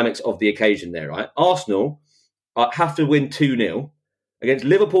the dynamics of the occasion there. Right, Arsenal have to win 2-0 against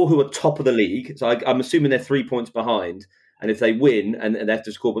Liverpool, who are top of the league. So I'm assuming they're 3 points behind. And if they win, and they have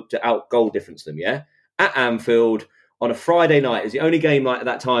to score to out goal difference them, yeah? At Anfield on a Friday night. It's the only game like at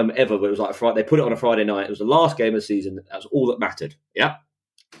that time ever where it was like a Friday. They put it on a Friday night. It was the last game of the season. That was all that mattered, yeah?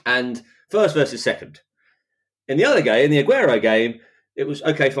 And first versus second. In the other game, in the Aguero game, it was,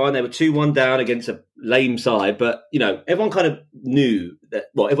 okay, fine. They were 2-1 down against a lame side. But, you know, everyone kind of knew that,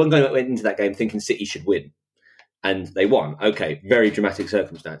 everyone went into that game thinking City should win. And they won. Okay, very dramatic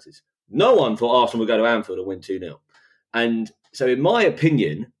circumstances. No one thought Arsenal would go to Anfield and win 2-0. And so, in my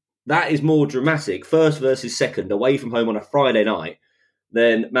opinion, that is more dramatic, first versus second, away from home on a Friday night,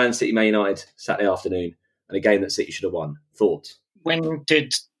 than Man City, Man United, Saturday afternoon, and a game that City should have won. Thoughts? When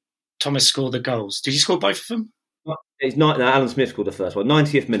did Thomas score the goals? Did he score both of them? Alan Smith scored the first one,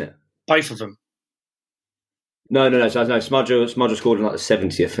 90th minute. Both of them? No. So Smudger scored in like the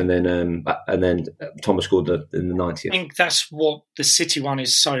 70th, and then Thomas scored in the 90th. I think that's what the City one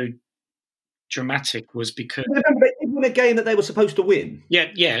is so dramatic, was because they won a game that they were supposed to win.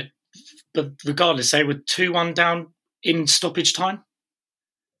 Yeah, but regardless, they were 2-1 down in stoppage time.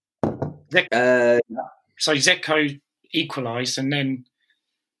 So Zeko equalised, and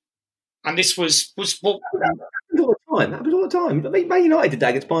this was what happened all the time. I mean, Man United did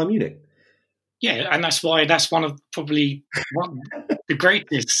that against Bayern Munich. Yeah, and that's one of probably the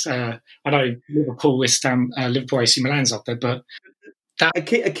greatest. I know Liverpool, West Ham, Liverpool, AC Milan's up there, but.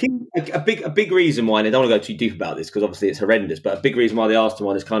 A big reason why, and I don't want to go too deep about this because obviously it's horrendous, but a big reason why the Arsenal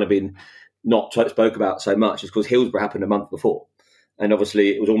one has kind of been not spoke about so much is because Hillsborough happened a month before. And obviously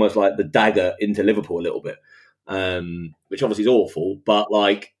it was almost like the dagger into Liverpool a little bit, which obviously is awful, but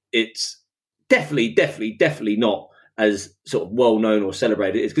like it's definitely not as sort of well known or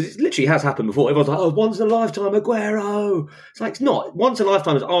celebrated as, because it literally has happened before. Everyone's like, oh, once in a lifetime Aguero. It's like, it's not. Once in a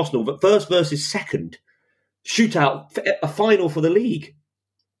lifetime is Arsenal, but first versus second. Shootout, a final for the league.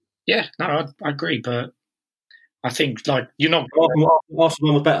 Yeah, no, I agree, but I think like you're not.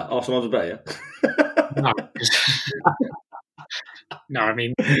 Arsenal was better. Arsenal was better. Yeah. No, I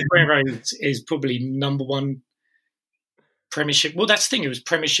mean Aguero is probably number one Premiership. Well, that's the thing. It was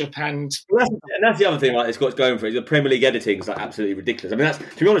Premiership and that's the other thing. Like it's got going for it. The Premier League editing is like absolutely ridiculous. I mean, that's,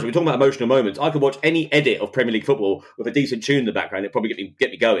 to be honest, we're talking about emotional moments. I could watch any edit of Premier League football with a decent tune in the background. It'd probably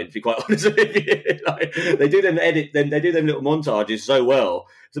get me going. To be quite honest with you, like, they do them little montages so well.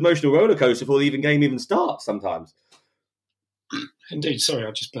 It's an emotional roller coaster before the game even starts. Sometimes. Indeed. Sorry,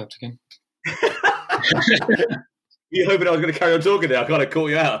 I just burped again. You hoping I was going to carry on talking there? I kind of caught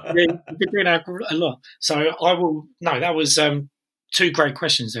you out. Yeah, you've been doing that a lot. So I will. No, that was two great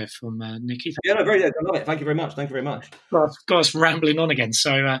questions there from Nicky. Yeah, no, very good. I love it. Thank you very much. Got us rambling on again.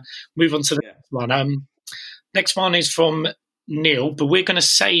 So move on to the next one. Next one is from Neil, but we're going to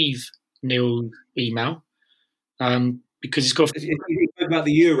save Neil's email because he's got. He spoke about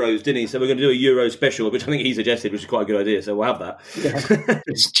the Euros, didn't he? So we're going to do a Euro special, which I think he suggested, which is quite a good idea. So we'll have that. Yeah.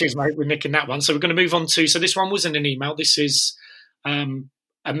 Cheers, mate. We're nicking that one. So we're going to move on to. So this one wasn't an email. This is a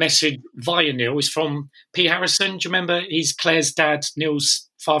message via Neil. It's from P. Harrison. Do you remember? He's Claire's dad, Neil's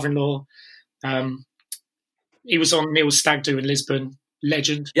father-in-law. He was on Neil's stag do in Lisbon.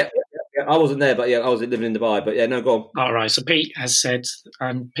 Legend. Yeah. I wasn't there, but yeah, I was living in Dubai. But yeah, no, go on. All right. So Pete has said,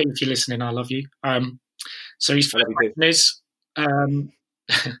 Pete, if you're listening, I love you. So his first question is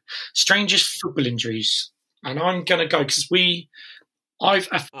strangest football injuries, and I'm going to go because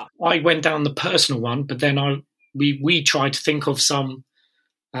I went down the personal one, but then we tried to think of some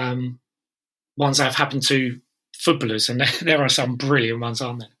ones that have happened to footballers, and there are some brilliant ones,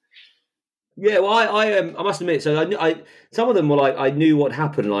 aren't there? Yeah, well, I must admit, so I some of them were like I knew what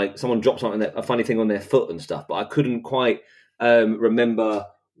happened, like someone dropped something, a funny thing on their foot and stuff, but I couldn't quite remember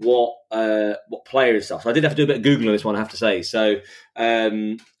what player and stuff. So I did have to do a bit of Googling on this one, I have to say. So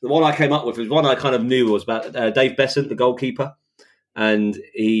the one I came up with was one I kind of knew was about Dave Besant, the goalkeeper. and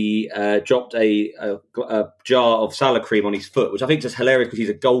he dropped a jar of salad cream on his foot, which I think is just hilarious because he's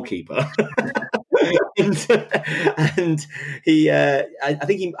a goalkeeper. and he, I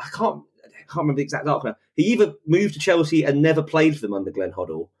can't remember the exact outcome. He either moved to Chelsea and never played for them under Glenn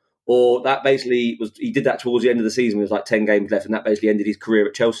Hoddle, or that basically was he did that towards the end of the season. There was like 10 games left, and that basically ended his career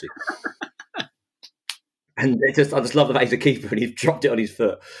at Chelsea. And I just love the fact he's a keeper and he's dropped it on his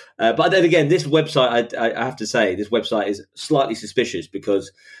foot. But then again, this website, I have to say, this website is slightly suspicious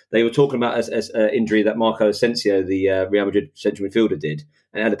because they were talking about as an injury that Marco Asensio, the Real Madrid central midfielder, did,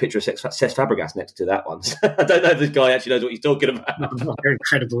 and had a picture of Cesc Fabregas next to that one. So I don't know if this guy actually knows what he's talking about. Not very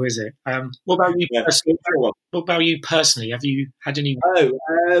credible, is it? What about you personally? What about you personally? Have you had any?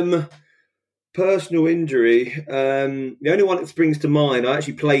 Personal injury. The only one that springs to mind, I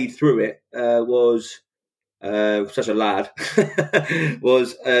actually played through it, was... such a lad,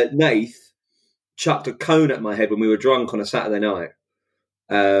 was Nath chucked a cone at my head when we were drunk on a Saturday night.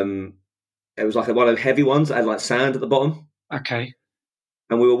 It was like one of the heavy ones that had like sand at the bottom. Okay.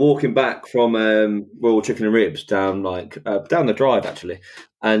 And we were walking back from Royal Chicken and Ribs down the drive actually,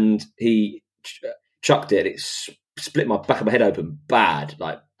 and he chucked it. It split my back of my head open bad,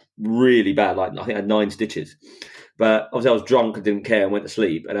 like really bad. Like I think I had 9 stitches. But obviously I was drunk and didn't care and went to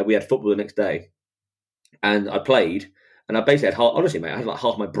sleep. And we had football the next day. And I played, and I basically had honestly, mate, I had like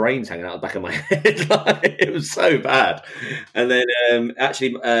half my brains hanging out the back of my head. Like, it was so bad. And then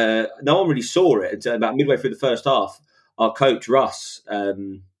actually, no one really saw it until about midway through the first half. Our coach Russ,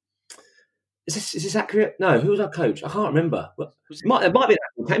 is this accurate? No, who was our coach? I can't remember. It might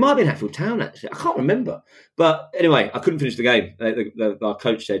have been Hatfield Town actually. I can't remember. But anyway, I couldn't finish the game. Our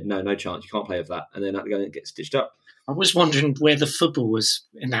coach said, "No chance. You can't play with that." And then I had to go and get stitched up. I was wondering where the football was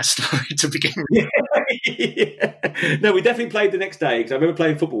in that story to begin with. Yeah. No, we definitely played the next day because I remember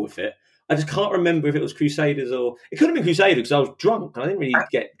playing football with it. I just can't remember if it was Crusaders or... It could have been Crusaders because I was drunk. I didn't really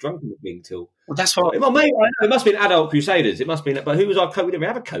get drunk in the thing until... Well, that's what... Well, maybe, it must have been adult Crusaders. It must have been... But who was our coach? We didn't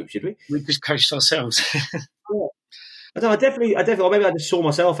have a coach, did we? We just coached ourselves. I don't know, I definitely, or maybe I just saw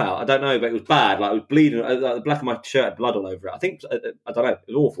myself out. I don't know, but it was bad. Like, it was bleeding. Like, the black of my shirt had blood all over it. I think, I don't know, it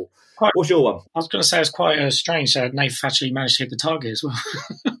was awful. What's your one? I was going to say it's quite strange that Nath actually managed to hit the target as well.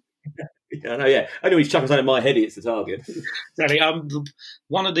 Yeah, I know, yeah. Only when he's chucking something in my head, it's the target. Exactly.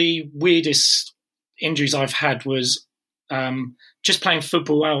 One of the weirdest injuries I've had was just playing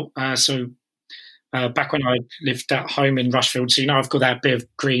football out. Back when I lived at home in Rushfield, so I've got that bit of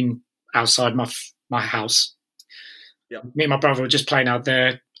green outside my house. Yeah. Me and my brother were just playing out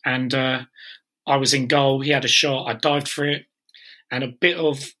there, and I was in goal. He had a shot. I dived for it, and a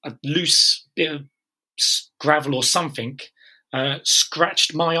loose bit of gravel or something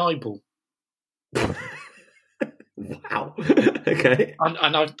scratched my eyeball. Wow. Okay.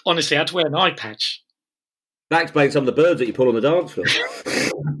 And I honestly had to wear an eye patch. That explains some of the birds that you pull on the dance floor.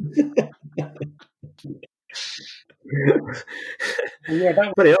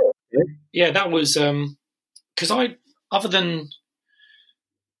 That was because other than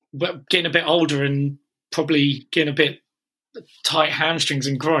getting a bit older and probably getting a bit tight hamstrings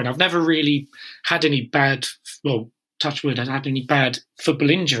and groin, I've never really had any bad, touch wood, I've had any bad football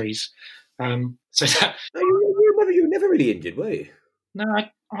injuries. You were never really injured, were you? No,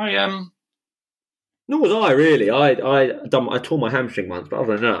 I Nor was I really. I tore my hamstring once, but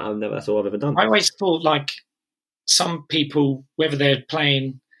other than that, that's all I've ever done. I always thought like some people, whether they're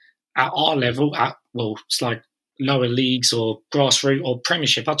playing at our level, it's like lower leagues or grassroots or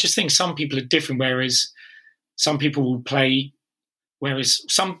Premiership, I just think some people are different, whereas some people will play, whereas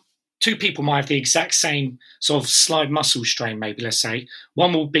two people might have the exact same sort of slight muscle strain, maybe, let's say.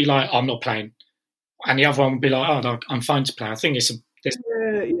 One will be like, I'm not playing. And the other one will be like, oh, no, I'm fine to play. I think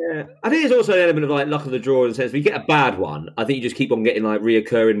Yeah. I think there's also an element of like luck of the draw in the sense if you get a bad one, I think you just keep on getting like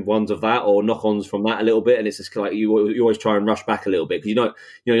reoccurring ones of that or knock-ons from that a little bit, and it's just like you always try and rush back a little bit because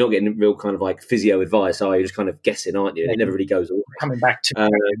you're not getting real kind of like physio advice, are you? You're just kind of guessing, aren't you? And it never really goes away. Coming back to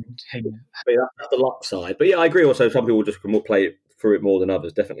that's the luck side. But yeah, I agree. Also, some people just can play through it more than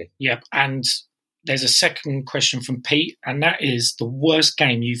others, definitely. Yep. And there's a second question from Pete, and that is the worst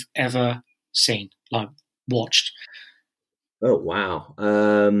game you've ever seen, like watched. Oh, wow.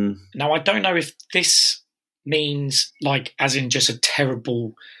 Now, I don't know if this means like as in just a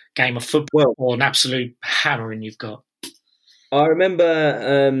terrible game of football or an absolute hammering you've got. I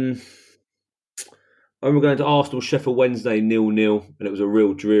remember going to Arsenal Sheffield Wednesday 0-0, and it was a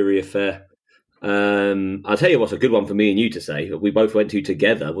real dreary affair. I'll tell you what's a good one for me and you to say, that we both went to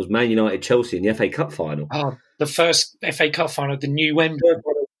together, was Man United Chelsea in the FA Cup final. Oh, the first FA Cup final, the new Wembley.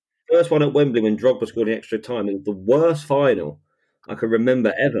 First one at Wembley when Drogba scored in extra time. It was the worst final I can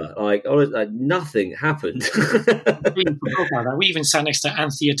remember ever. Like, honestly, like nothing happened. We forgot about that. We even sat next to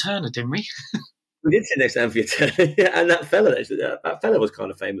Anthea Turner, didn't we? We did sit next to Amphitheatre, yeah, and that fella was kind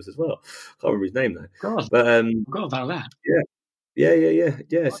of famous as well. Can't remember his name though. God, But forgot about that.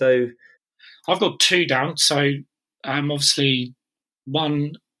 yeah. So I've got two down. So obviously,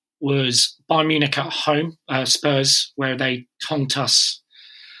 one was Bayern Munich at home, Spurs, where they tonked us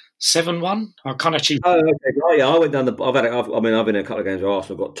 7-1. I can't actually. oh, okay. Oh, yeah, I went down the. I've been in a couple of games where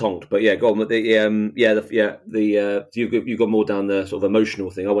Arsenal got tonked, but yeah, go on. You've got more down the sort of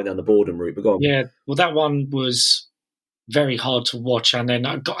emotional thing. I went down the boredom route, but go on. Yeah, well, that one was very hard to watch, and then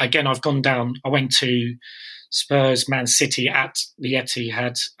I've gone down. I went to Spurs Man City at the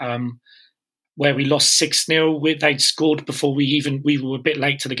Etihad, where we lost 6-0. They'd scored before we were a bit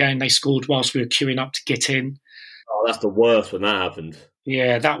late to the game. They scored whilst we were queuing up to get in. Oh, that's the worst when that happened.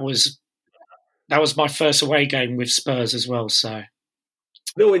 Yeah, that was my first away game with Spurs as well. So,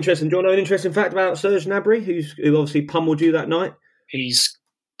 little interesting. Do you want to know an interesting fact about Serge Gnabry, who obviously pummeled you that night? He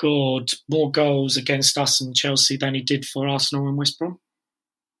scored more goals against us and Chelsea than he did for Arsenal and West Brom.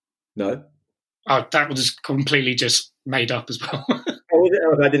 No. Oh, that was completely just made up as well.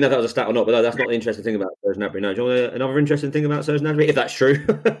 I didn't know if that was a stat or not, but that's not the interesting thing about Serge Gnabry. No, do you want another interesting thing about Serge Gnabry, if that's true?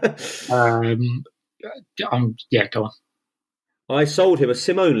 Yeah, go on. I sold him a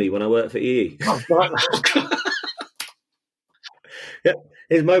SIM only when I worked for EE. Oh, right. Yeah,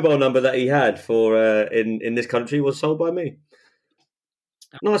 his mobile number that he had for in this country was sold by me.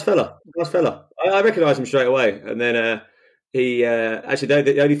 Nice fella. I recognised him straight away, and then he actually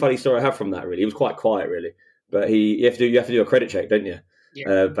the only funny story I have from that, really, he was quite quiet, really. But you have to do a credit check, don't you?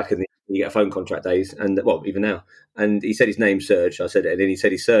 Yeah. Back in you get a phone contract days, and well, even now. And he said his name, Serge. I said it, and then he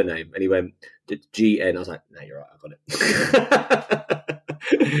said his surname, and he went GN. I was like, "No, you're right, I got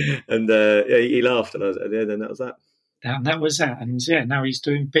it." And he laughed, and then that was that. And that was that, and yeah, now he's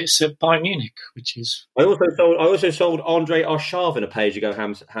doing bits at Bayern Munich, which is. I also sold Andre Arshavin a page-ago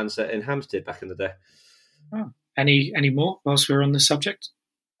handset in Hampstead back in the day. Oh. Any more whilst we're on the subject?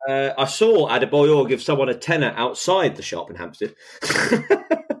 I saw Adebayor give someone a tenner outside the shop in Hampstead.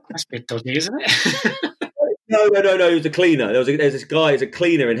 That's a bit dodgy, isn't it? No. He was a cleaner. There's this guy who's a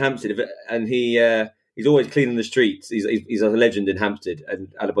cleaner in Hampstead, and he's always cleaning the streets. He's a legend in Hampstead,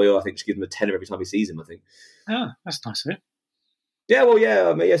 and Adebayor, I think, just gives him a tenner every time he sees him. I think. Oh, that's nice of it. Yeah, well, yeah.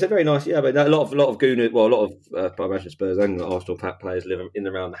 I mean, yeah, it's a very nice. Yeah, but a lot of Gooners, well, a lot of I imagine Spurs and Arsenal players live in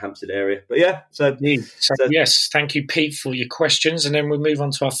and around the Hampstead area. But yeah, so yes, thank you, Pete, for your questions, and then we'll move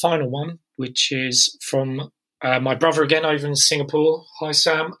on to our final one, which is from my brother again over in Singapore. Hi,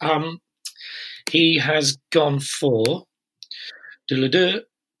 Sam. He has gone for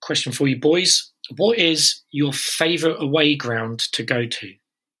question for you boys. What is your favourite away ground to go to?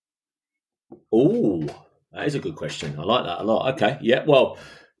 Oh, that is a good question. I like that a lot. Okay, yeah. Well,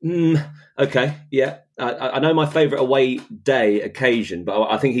 okay, yeah. I know my favourite away day occasion, but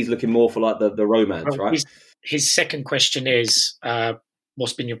I think he's looking more for like the romance, right? His second question is,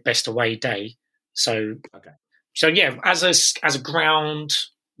 what's been your best away day? So, okay. So yeah, as a ground,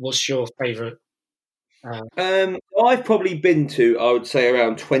 what's your favourite? I've probably been to, I would say,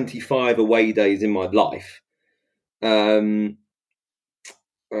 around 25 away days in my life. Really,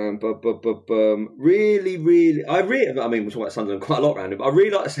 I mean, we're talking about Sunderland quite a lot around it, but I really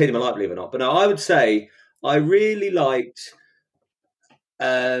like to stay in my life, believe it or not. But no, I would say I really liked,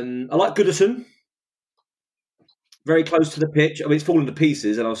 I like Goodison. Very close to the pitch. I mean, it's fallen to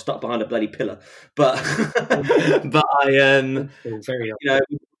pieces, and I was stuck behind a bloody pillar. But, but I,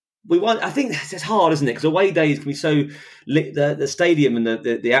 we want. I think it's hard, isn't it? Because away days can be so. The stadium and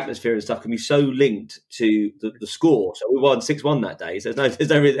the atmosphere and stuff can be so linked to the score. So we won 6-1 that day. So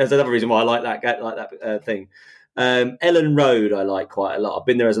there's another reason why I like that thing. Ellen Road I like quite a lot. I've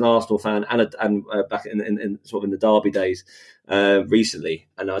been there as an Arsenal fan and back in sort of in the Derby days recently,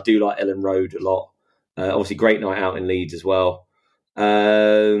 and I do like Ellen Road a lot. Obviously, great night out in Leeds as well.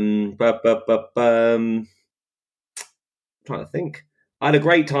 Trying to think. I had a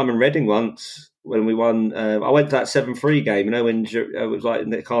great time in Reading once when we won. I went to that 7-3 game, when it was like in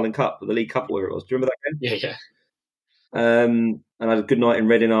the Carling Cup, or the League Cup, or whatever it was. Do you remember that game? Yeah. And I had a good night in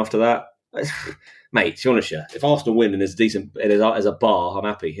Reading after that. Mate, to be honest, if Arsenal win and there's as a bar, I'm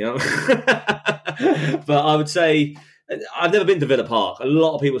happy. But I would say I've never been to Villa Park. A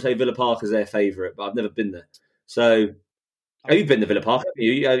lot of people say Villa Park is their favourite, but I've never been there. So. You've been to Villa Park, haven't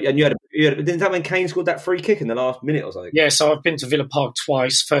you? And didn't that when Kane scored that free kick in the last minute or something? Yeah, so I've been to Villa Park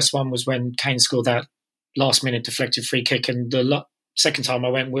twice. First one was when Kane scored that last minute deflected free kick, and the second time I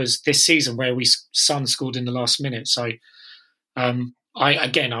went was this season where Son scored in the last minute. So I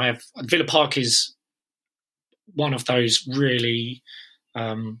have Villa Park is one of those really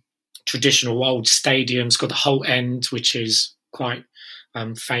traditional old stadiums. Got the Holt End, which is quite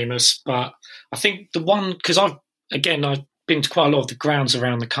famous. But I think the one, because I've been to quite a lot of the grounds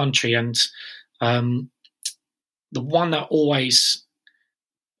around the country, and the one that always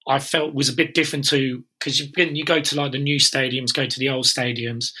I felt was a bit different to, because you go to like the new stadiums, go to the old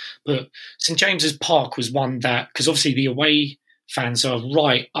stadiums, but St James's Park was one that, because obviously the away fans are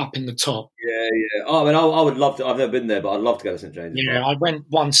right up in the top. Yeah. Oh, I mean, I would love to. I've never been there, but I'd love to go to St James's. Yeah, I went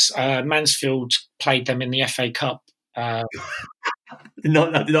once. Mansfield played them in the FA Cup.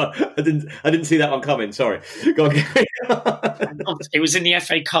 No, I didn't see that one coming. Sorry. Go on. It was in the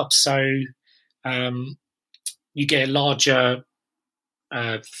FA Cup, so you get a larger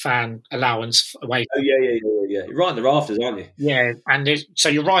fan allowance away. Oh yeah. You're right in the rafters, aren't you? Yeah, and so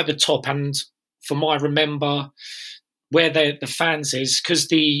you're right at the top. And from what I remember, where the fans is, because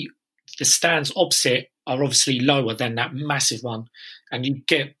the stands opposite are obviously lower than that massive one, and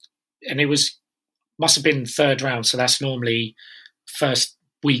it must have been third round, so that's normally first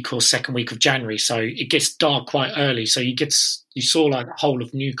week or second week of January, so it gets dark quite early, so you saw like the whole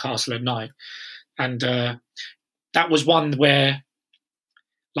of Newcastle at night. And that was one where,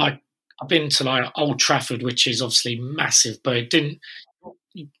 like, I've been to like Old Trafford, which is obviously massive, but it didn't.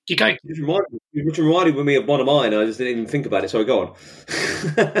 You go. Which reminded me of one of mine. I just didn't even think about it. Sorry, go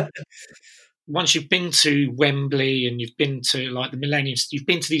on. Once you've been to Wembley and you've been to like the Millennium, you've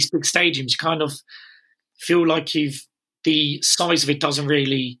been to these big stadiums, you kind of feel like the size of it doesn't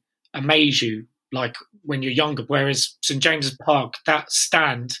really amaze you like when you're younger. Whereas St James's Park, that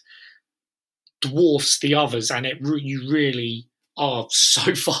stand dwarfs the others, and you really are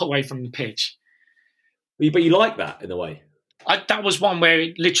so far away from the pitch. But you like that in a way. That was one where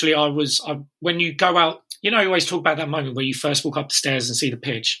literally when you go out, you always talk about that moment where you first walk up the stairs and see the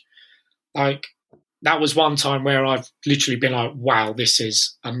pitch. Like, that was one time where I've literally been like, wow, this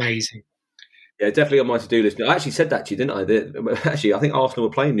is amazing. Yeah, definitely on my to-do list. I actually said that to you, didn't I? Actually, I think Arsenal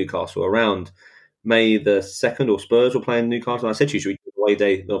were playing Newcastle around May the 2nd, or Spurs were playing Newcastle. And I said to you, should we do the away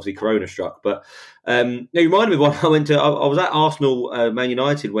day? Obviously, Corona struck. But you reminded me of one I went to. I was at Arsenal Man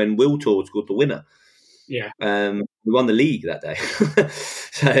United when Wiltord scored the winner. Yeah. We won the league that day.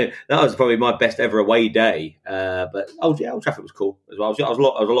 So that was probably my best ever away day. But Old Trafford was cool as well. I was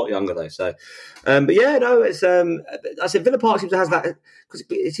a lot younger though. So, but yeah, no, it's. I said Villa Park seems to have that, because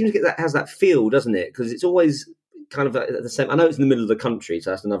it seems to get has that feel, doesn't it? Because it's always kind of the same. I know it's in the middle of the country,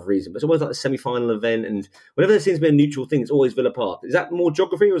 so that's another reason. But it's always like a semi-final event, and whenever there seems to be a neutral thing, it's always Villa Park. Is that more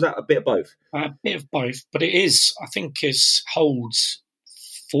geography, or is that a bit of both? A bit of both, but it is. I think it holds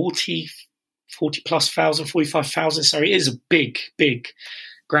 40 plus thousand, 45,000. So it is a big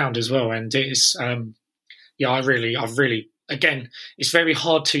ground as well. And it is, I've really, again, it's very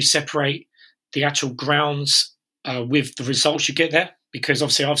hard to separate the actual grounds with the results you get there, because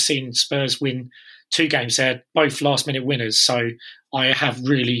obviously I've seen Spurs win 2 games there, both last minute winners. So I have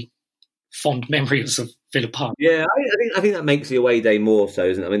really fond memories of Villa Park. Yeah, I think that makes the away day more so,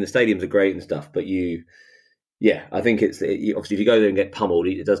 isn't it? I mean, the stadiums are great and stuff, but I think obviously if you go there and get pummeled,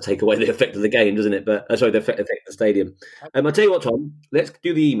 it does take away the effect of the game, doesn't it? But the effect of the stadium. I'll tell you what, Tom, let's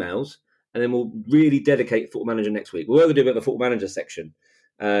do the emails, and then we'll really dedicate Football Manager next week. We're going to do a bit of a Football Manager section.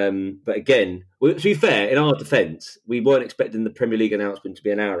 But again, to be fair, in our defence, we weren't expecting the Premier League announcement to be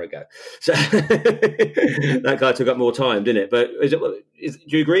an hour ago. So that guy took up more time, didn't it? But do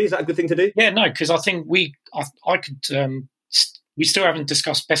you agree? Is that a good thing to do? Yeah, no, because I think I could... we still haven't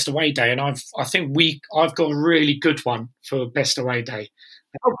discussed best away day, and I've got a really good one for best away day.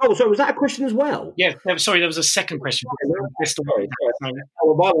 Oh, sorry, was that a question as well? Yeah, sorry, there was a second question. Best away day.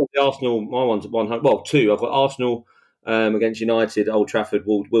 Well, my one's the Arsenal. My one's 100. Well, 2. I've got Arsenal against United, Old Trafford,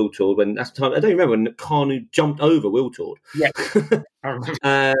 Wiltord. When that's the time, I don't remember when Kanu jumped over Wiltord. Yeah, I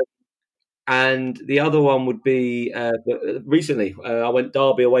remember. And the other one would be recently. I went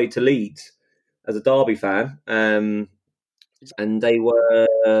Derby away to Leeds as a Derby fan. And they were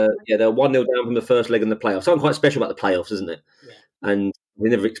 1-0 down from the first leg in the playoffs. Something quite special about the playoffs, isn't it? Yeah. And we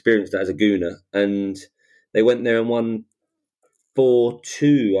never experienced that as a Gooner. And they went there and won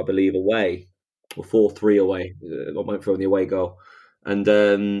 4-2, I believe, away, or 4-3 away. I went for the away goal. And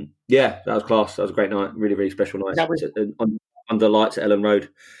that was class. That was a great night. Really, really special night. That was under lights at Ellen Road.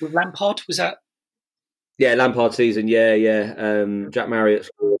 With Lampard, was that? Yeah, Lampard season. Yeah. Jack Marriott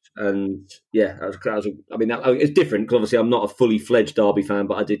scored, and that was. I mean, it's different because obviously I'm not a fully fledged Derby fan,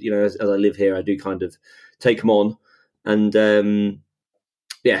 but I did, as I live here, I do kind of take them on, and that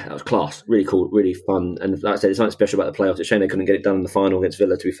was class. Really cool, really fun, and like I said, it's something special about the playoffs. It's a shame they couldn't get it done in the final against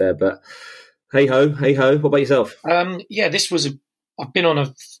Villa, to be fair, but hey ho. What about yourself? This was I've been on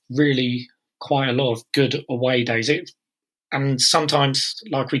a really quite a lot of good away days. And sometimes,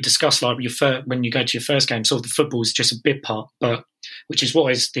 like we discussed, like when you go to your first game, sort of the football is just a bit part, but which is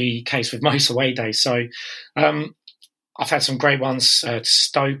what is the case with most away days. So I've had some great ones to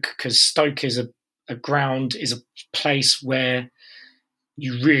Stoke, because Stoke is a place where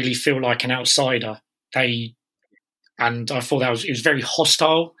you really feel like an outsider. And I thought it was very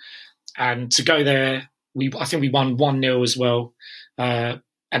hostile, and to go there, I think we won 1-0 as well. And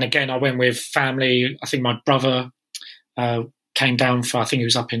again, I went with family. I think my brother came down I think he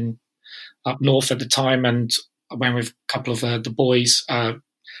was up north at the time, and I went with a couple of the boys.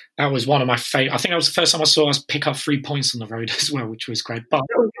 That was one of my favorite. I think that was the first time I saw us pick up 3 points on the road as well, which was great. But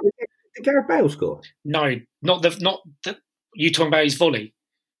did Gareth Bale score? No, not the. You talking about his volley?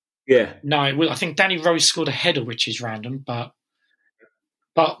 Yeah. No, I think Danny Rose scored a header, which is random. But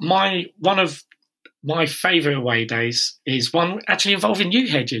one of my favourite away days is one actually involving you,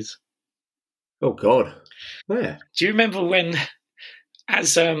 Hedges. Oh God, where? Do you remember when,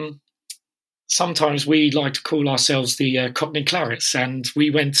 as sometimes we like to call ourselves the Cockney Clarets, and we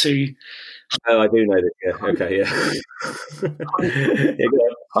went to... Oh, I do know this, yeah. Okay, yeah.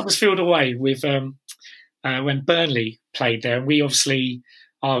 Huddersfield away with when Burnley played there. And we obviously,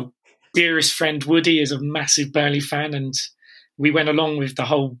 our dearest friend Woody is a massive Burnley fan, and we went along with the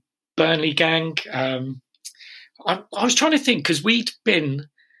whole Burnley gang. I was trying to think, because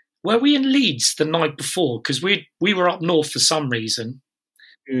were we in Leeds the night before? Because we were up north for some reason.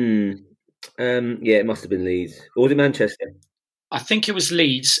 Yeah, it must have been Leeds. Or was it Manchester? I think it was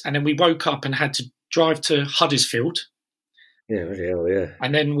Leeds, and then we woke up and had to drive to Huddersfield. Yeah, really hell, yeah.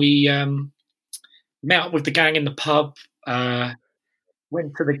 And then we met up with the gang in the pub,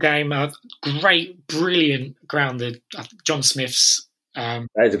 went to the game. Great, brilliant ground, John Smith's. That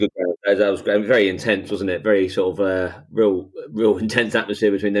is a good ground. That was very intense, wasn't it? Very sort of real intense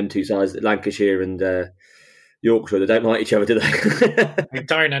atmosphere between them two sides, Lancashire and Yorkshire. They don't like each other, do they? They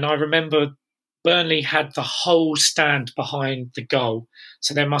don't. And I remember Burnley had the whole stand behind the goal.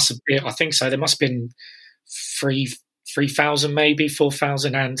 So there must have been, I think so, there must have been 3,000 maybe,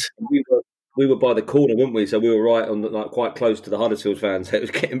 4,000. And we were by the corner, weren't we? So we were right on, like, quite close to the Huddersfield fans. So it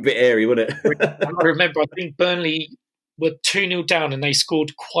was getting a bit airy, wasn't it? I remember, I think Burnley were 2-0 down, and they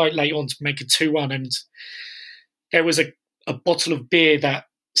scored quite late on to make it 2-1. And there was a bottle of beer that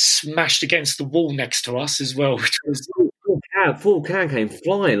smashed against the wall next to us as well, which was... Full can came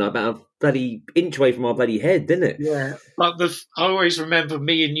flying like about a bloody inch away from our bloody head, didn't it? Yeah. But I always remember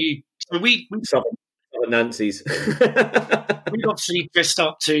me and you. So we Southern Nancy's. we obviously dressed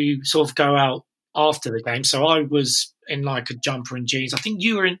up to sort of go out after the game. So I was in like a jumper and jeans. I think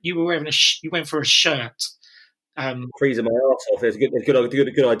you were wearing you went for a shirt. Freezing my arse off. It's a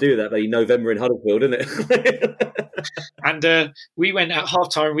good idea that November in Huddersfield, isn't it? And we went at half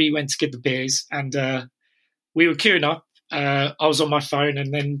time. We went to get the beers, and we were queuing up. I was on my phone,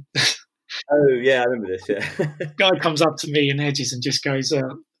 and then oh yeah, I remember this. Yeah, guy comes up to me in Hedges and just goes,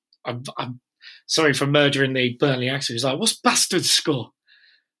 "I'm sorry for murdering the Burnley accent." He's like, "What's Bastard's score?"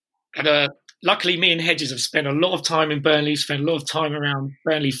 And luckily, me and Hedges have spent a lot of time in Burnley, spent a lot of time around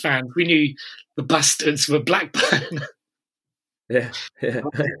Burnley fans. We knew the Bastards were Blackburn. Yeah.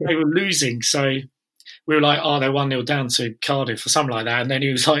 They were losing, so we were like, "Oh, they're 1-0 down to Cardiff," or something like that. And then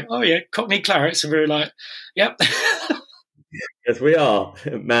he was like, "Oh yeah, Cockney Clarets," and we were like, "Yep." Yes, we are.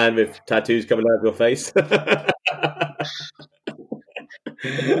 Man with tattoos coming out of your face. Yeah.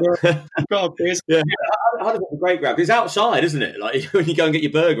 Huddersfield's a great grab. It's outside, isn't it? Like when you go and get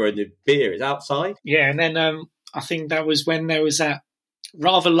your burger and your beer, it's outside. Yeah, and then I think that was when there was that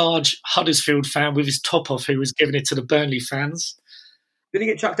rather large Huddersfield fan with his top off who was giving it to the Burnley fans. Did he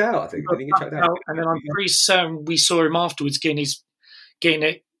get chucked out? I think. Did he get chucked out? And then I'm pretty certain we saw him afterwards getting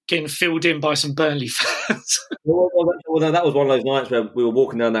filled in by some Burnley fans. Well, that was one of those nights where we were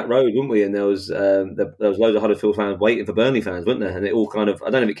walking down that road, weren't we? And there was loads of Huddersfield fans waiting for Burnley fans, weren't there? And it all kind of, I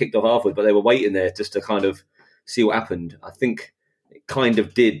don't know if it kicked off afterwards, but they were waiting there just to kind of see what happened. I think it kind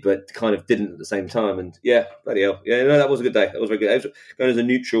of did, but kind of didn't at the same time. And yeah, bloody hell. Yeah, no, that was a good day. That was very good. Going as a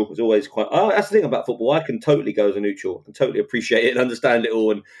neutral was always quite... Oh, that's the thing about football. I can totally go as a neutral. I can totally appreciate it and understand it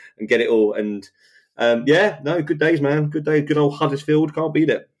all and get it all. And good days, man. Good day. Good old Huddersfield. Can't beat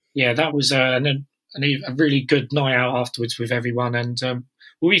it. Yeah, that was a really good night out afterwards with everyone. And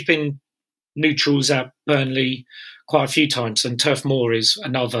we've been neutrals at Burnley quite a few times, and Turf Moor is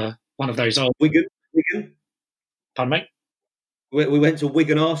another one of those old... Wigan? Pardon, mate? We went to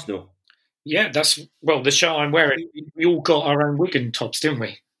Wigan Arsenal. Yeah, that's... Well, the shirt I'm wearing, we all got our own Wigan tops, didn't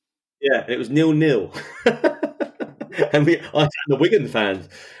we? Yeah, it was 0-0. And I was the Wigan fans.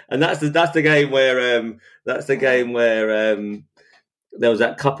 And that's the game where there was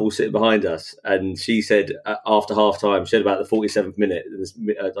that couple sitting behind us, and she said after half time, she said about the 47th minute,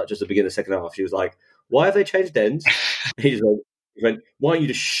 like just the beginning of the second half, she was like, "Why have they changed ends?" He just went, "Why don't you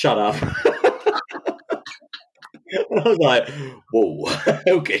just shut up?" And I was like, "Whoa,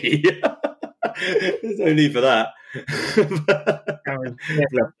 okay." There's no need for that. I mean,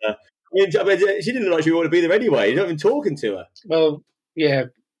 she didn't look like she wanted to be there anyway. You're not even talking to her. Well, yeah,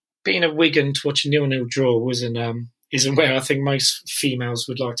 being at Wigan to watch a 0-0 draw isn't where I think most females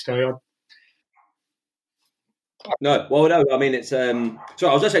would like to go. No, well, no. I mean, it's. Sorry,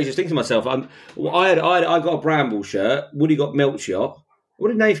 I was actually just thinking to myself. I got a Bramble shirt. Woody got Melchiot. What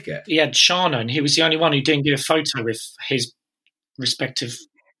did Nath get? He had Shana, and he was the only one who didn't get a photo with his respective.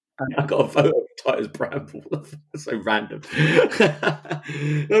 I got a photo of Titus Bramble. That's so random.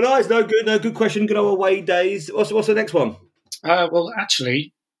 No, nice. No good question. Good old away days. What's the next one? Well,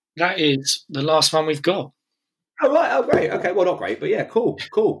 actually, that is the last one we've got. Oh right. Oh great. Okay. Well, not great, but yeah, cool.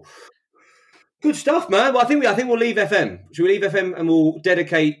 Good stuff, man. Well, I think we'll leave FM. Should we leave FM and we'll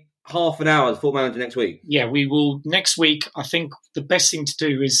dedicate half an hour to Football Manager next week? Yeah, we will next week. I think the best thing to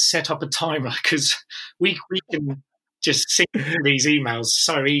do is set up a timer because we can just sink these emails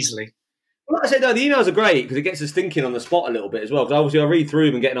so easily. Well, like I said, no, the emails are great because it gets us thinking on the spot a little bit as well. Because obviously I read through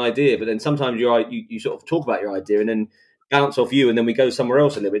them and get an idea, but then sometimes you sort of talk about your idea and then bounce off you, and then we go somewhere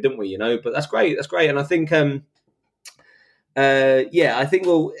else a little bit, don't we? But that's great. And I think. I think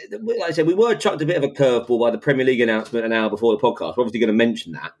like I said, we were chucked a bit of a curveball by the Premier League announcement an hour before the podcast. We're obviously going to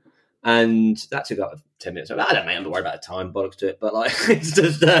mention that, and that took like 10 minutes. I don't know, I'm not worried about the time, bollocks to it. But like,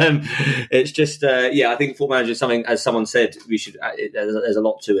 it's just, I think Football Manager is something, as someone said, we should. There's a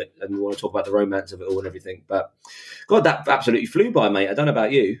lot to it, and we want to talk about the romance of it all and everything. But God, that absolutely flew by, mate. I don't know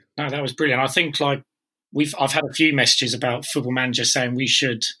about you. No, that was brilliant. I think like I've had a few messages about Football Manager saying we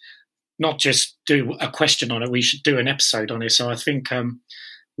should not just do a question on it, we should do an episode on it. So I think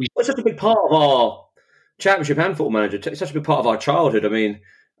it's such a big part of our Championship and Football Manager. It's such a big part of our childhood. I mean,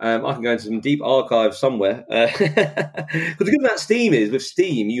 I can go into some deep archives somewhere. Because the good thing about Steam is, with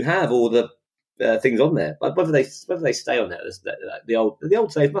Steam, you have all the things on there. But whether they stay on there, the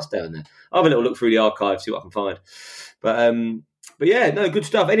old saves must stay on there. I'll have a little look through the archive, see what I can find. But yeah, no, good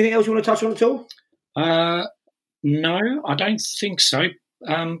stuff. Anything else you want to touch on at all? No, I don't think so.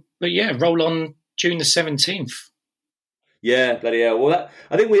 But yeah, roll on June the 17th. Yeah, bloody hell. Well,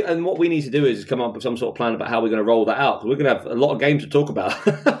 I think what we need to do is come up with some sort of plan about how we're going to roll that out, because we're going to have a lot of games to talk about.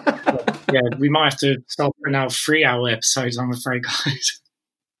 Yeah, we might have to start putting out 3-hour episodes, I'm afraid, guys.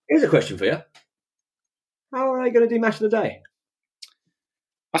 Here's a question for you. How are they going to do Match of the Day?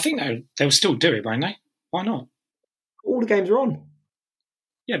 I think they'll still do it, won't they? Why not? All the games are on.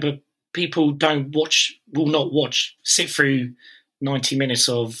 Yeah, but people will not sit through 90 minutes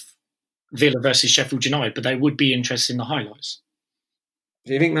of Villa versus Sheffield United, but they would be interested in the highlights.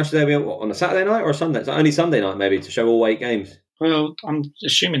 Do you think Match of the Day will be on a Saturday night or a Sunday? It's only Sunday night, maybe, to show all 8 games. Well, I'm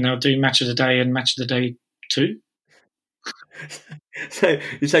assuming they'll do Match of the Day and Match of the Day 2. So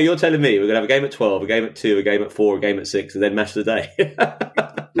you're telling me we're going to have a game at 12, a game at 2, a game at 4, a game at 6, and then Match of the Day?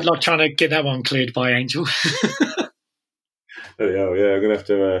 Good luck trying to get that one cleared by Angel. Oh yeah, I'm going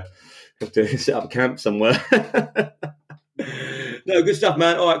to have to set up camp somewhere. No, good stuff,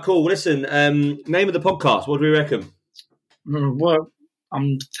 man. All right, cool. Listen, name of the podcast, what do we reckon? Well,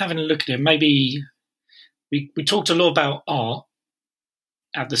 I'm having a look at it. Maybe we talked a lot about art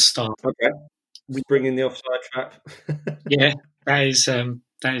at the start. Okay. We bring in the offside trap. Yeah, that is.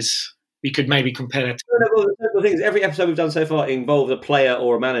 We could maybe compare that. The thing is, every episode we've done so far involves a player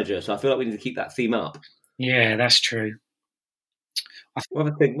or a manager, so I feel like we need to keep that theme up. Yeah, that's true. I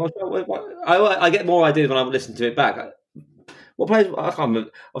get more ideas when I listen to it back. What players? I can't remember.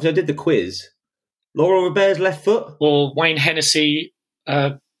 Obviously, I did the quiz. Laurent Robert's left foot, or Wayne Hennessy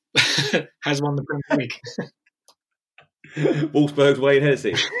has won the Premier League. Wolfsburg's Wayne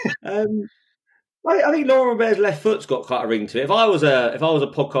Hennessy. I think Laurent Robert's left foot's got quite a ring to it. If I was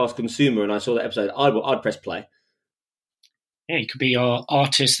a podcast consumer and I saw that episode, I'd press play. Yeah, he could be our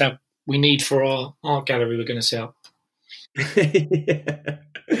artist that we need for our art gallery we're going to set up. Yeah.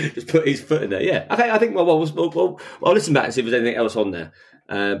 Just put his foot in there. Yeah, I think. Well, I'll listen back and see if there's anything else on there.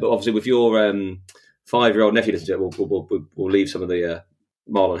 But obviously, with your 5-year-old nephew listening to it, we'll leave some of the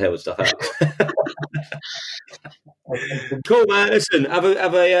Marlon Harewood stuff out. Cool, man. Listen, have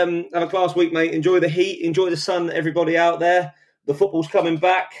a class week, mate. Enjoy the heat, enjoy the sun. Everybody out there, the football's coming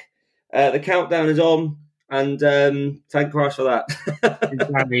back. The countdown is on, and thank Christ for that.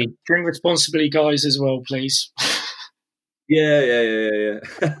 Exactly. Drink responsibly, guys, as well, please. Yeah.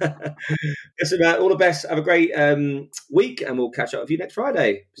 Listen, man, all the best. Have a great week, and we'll catch up with you next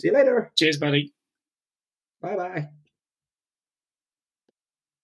Friday. See you later. Cheers, buddy. Bye-bye.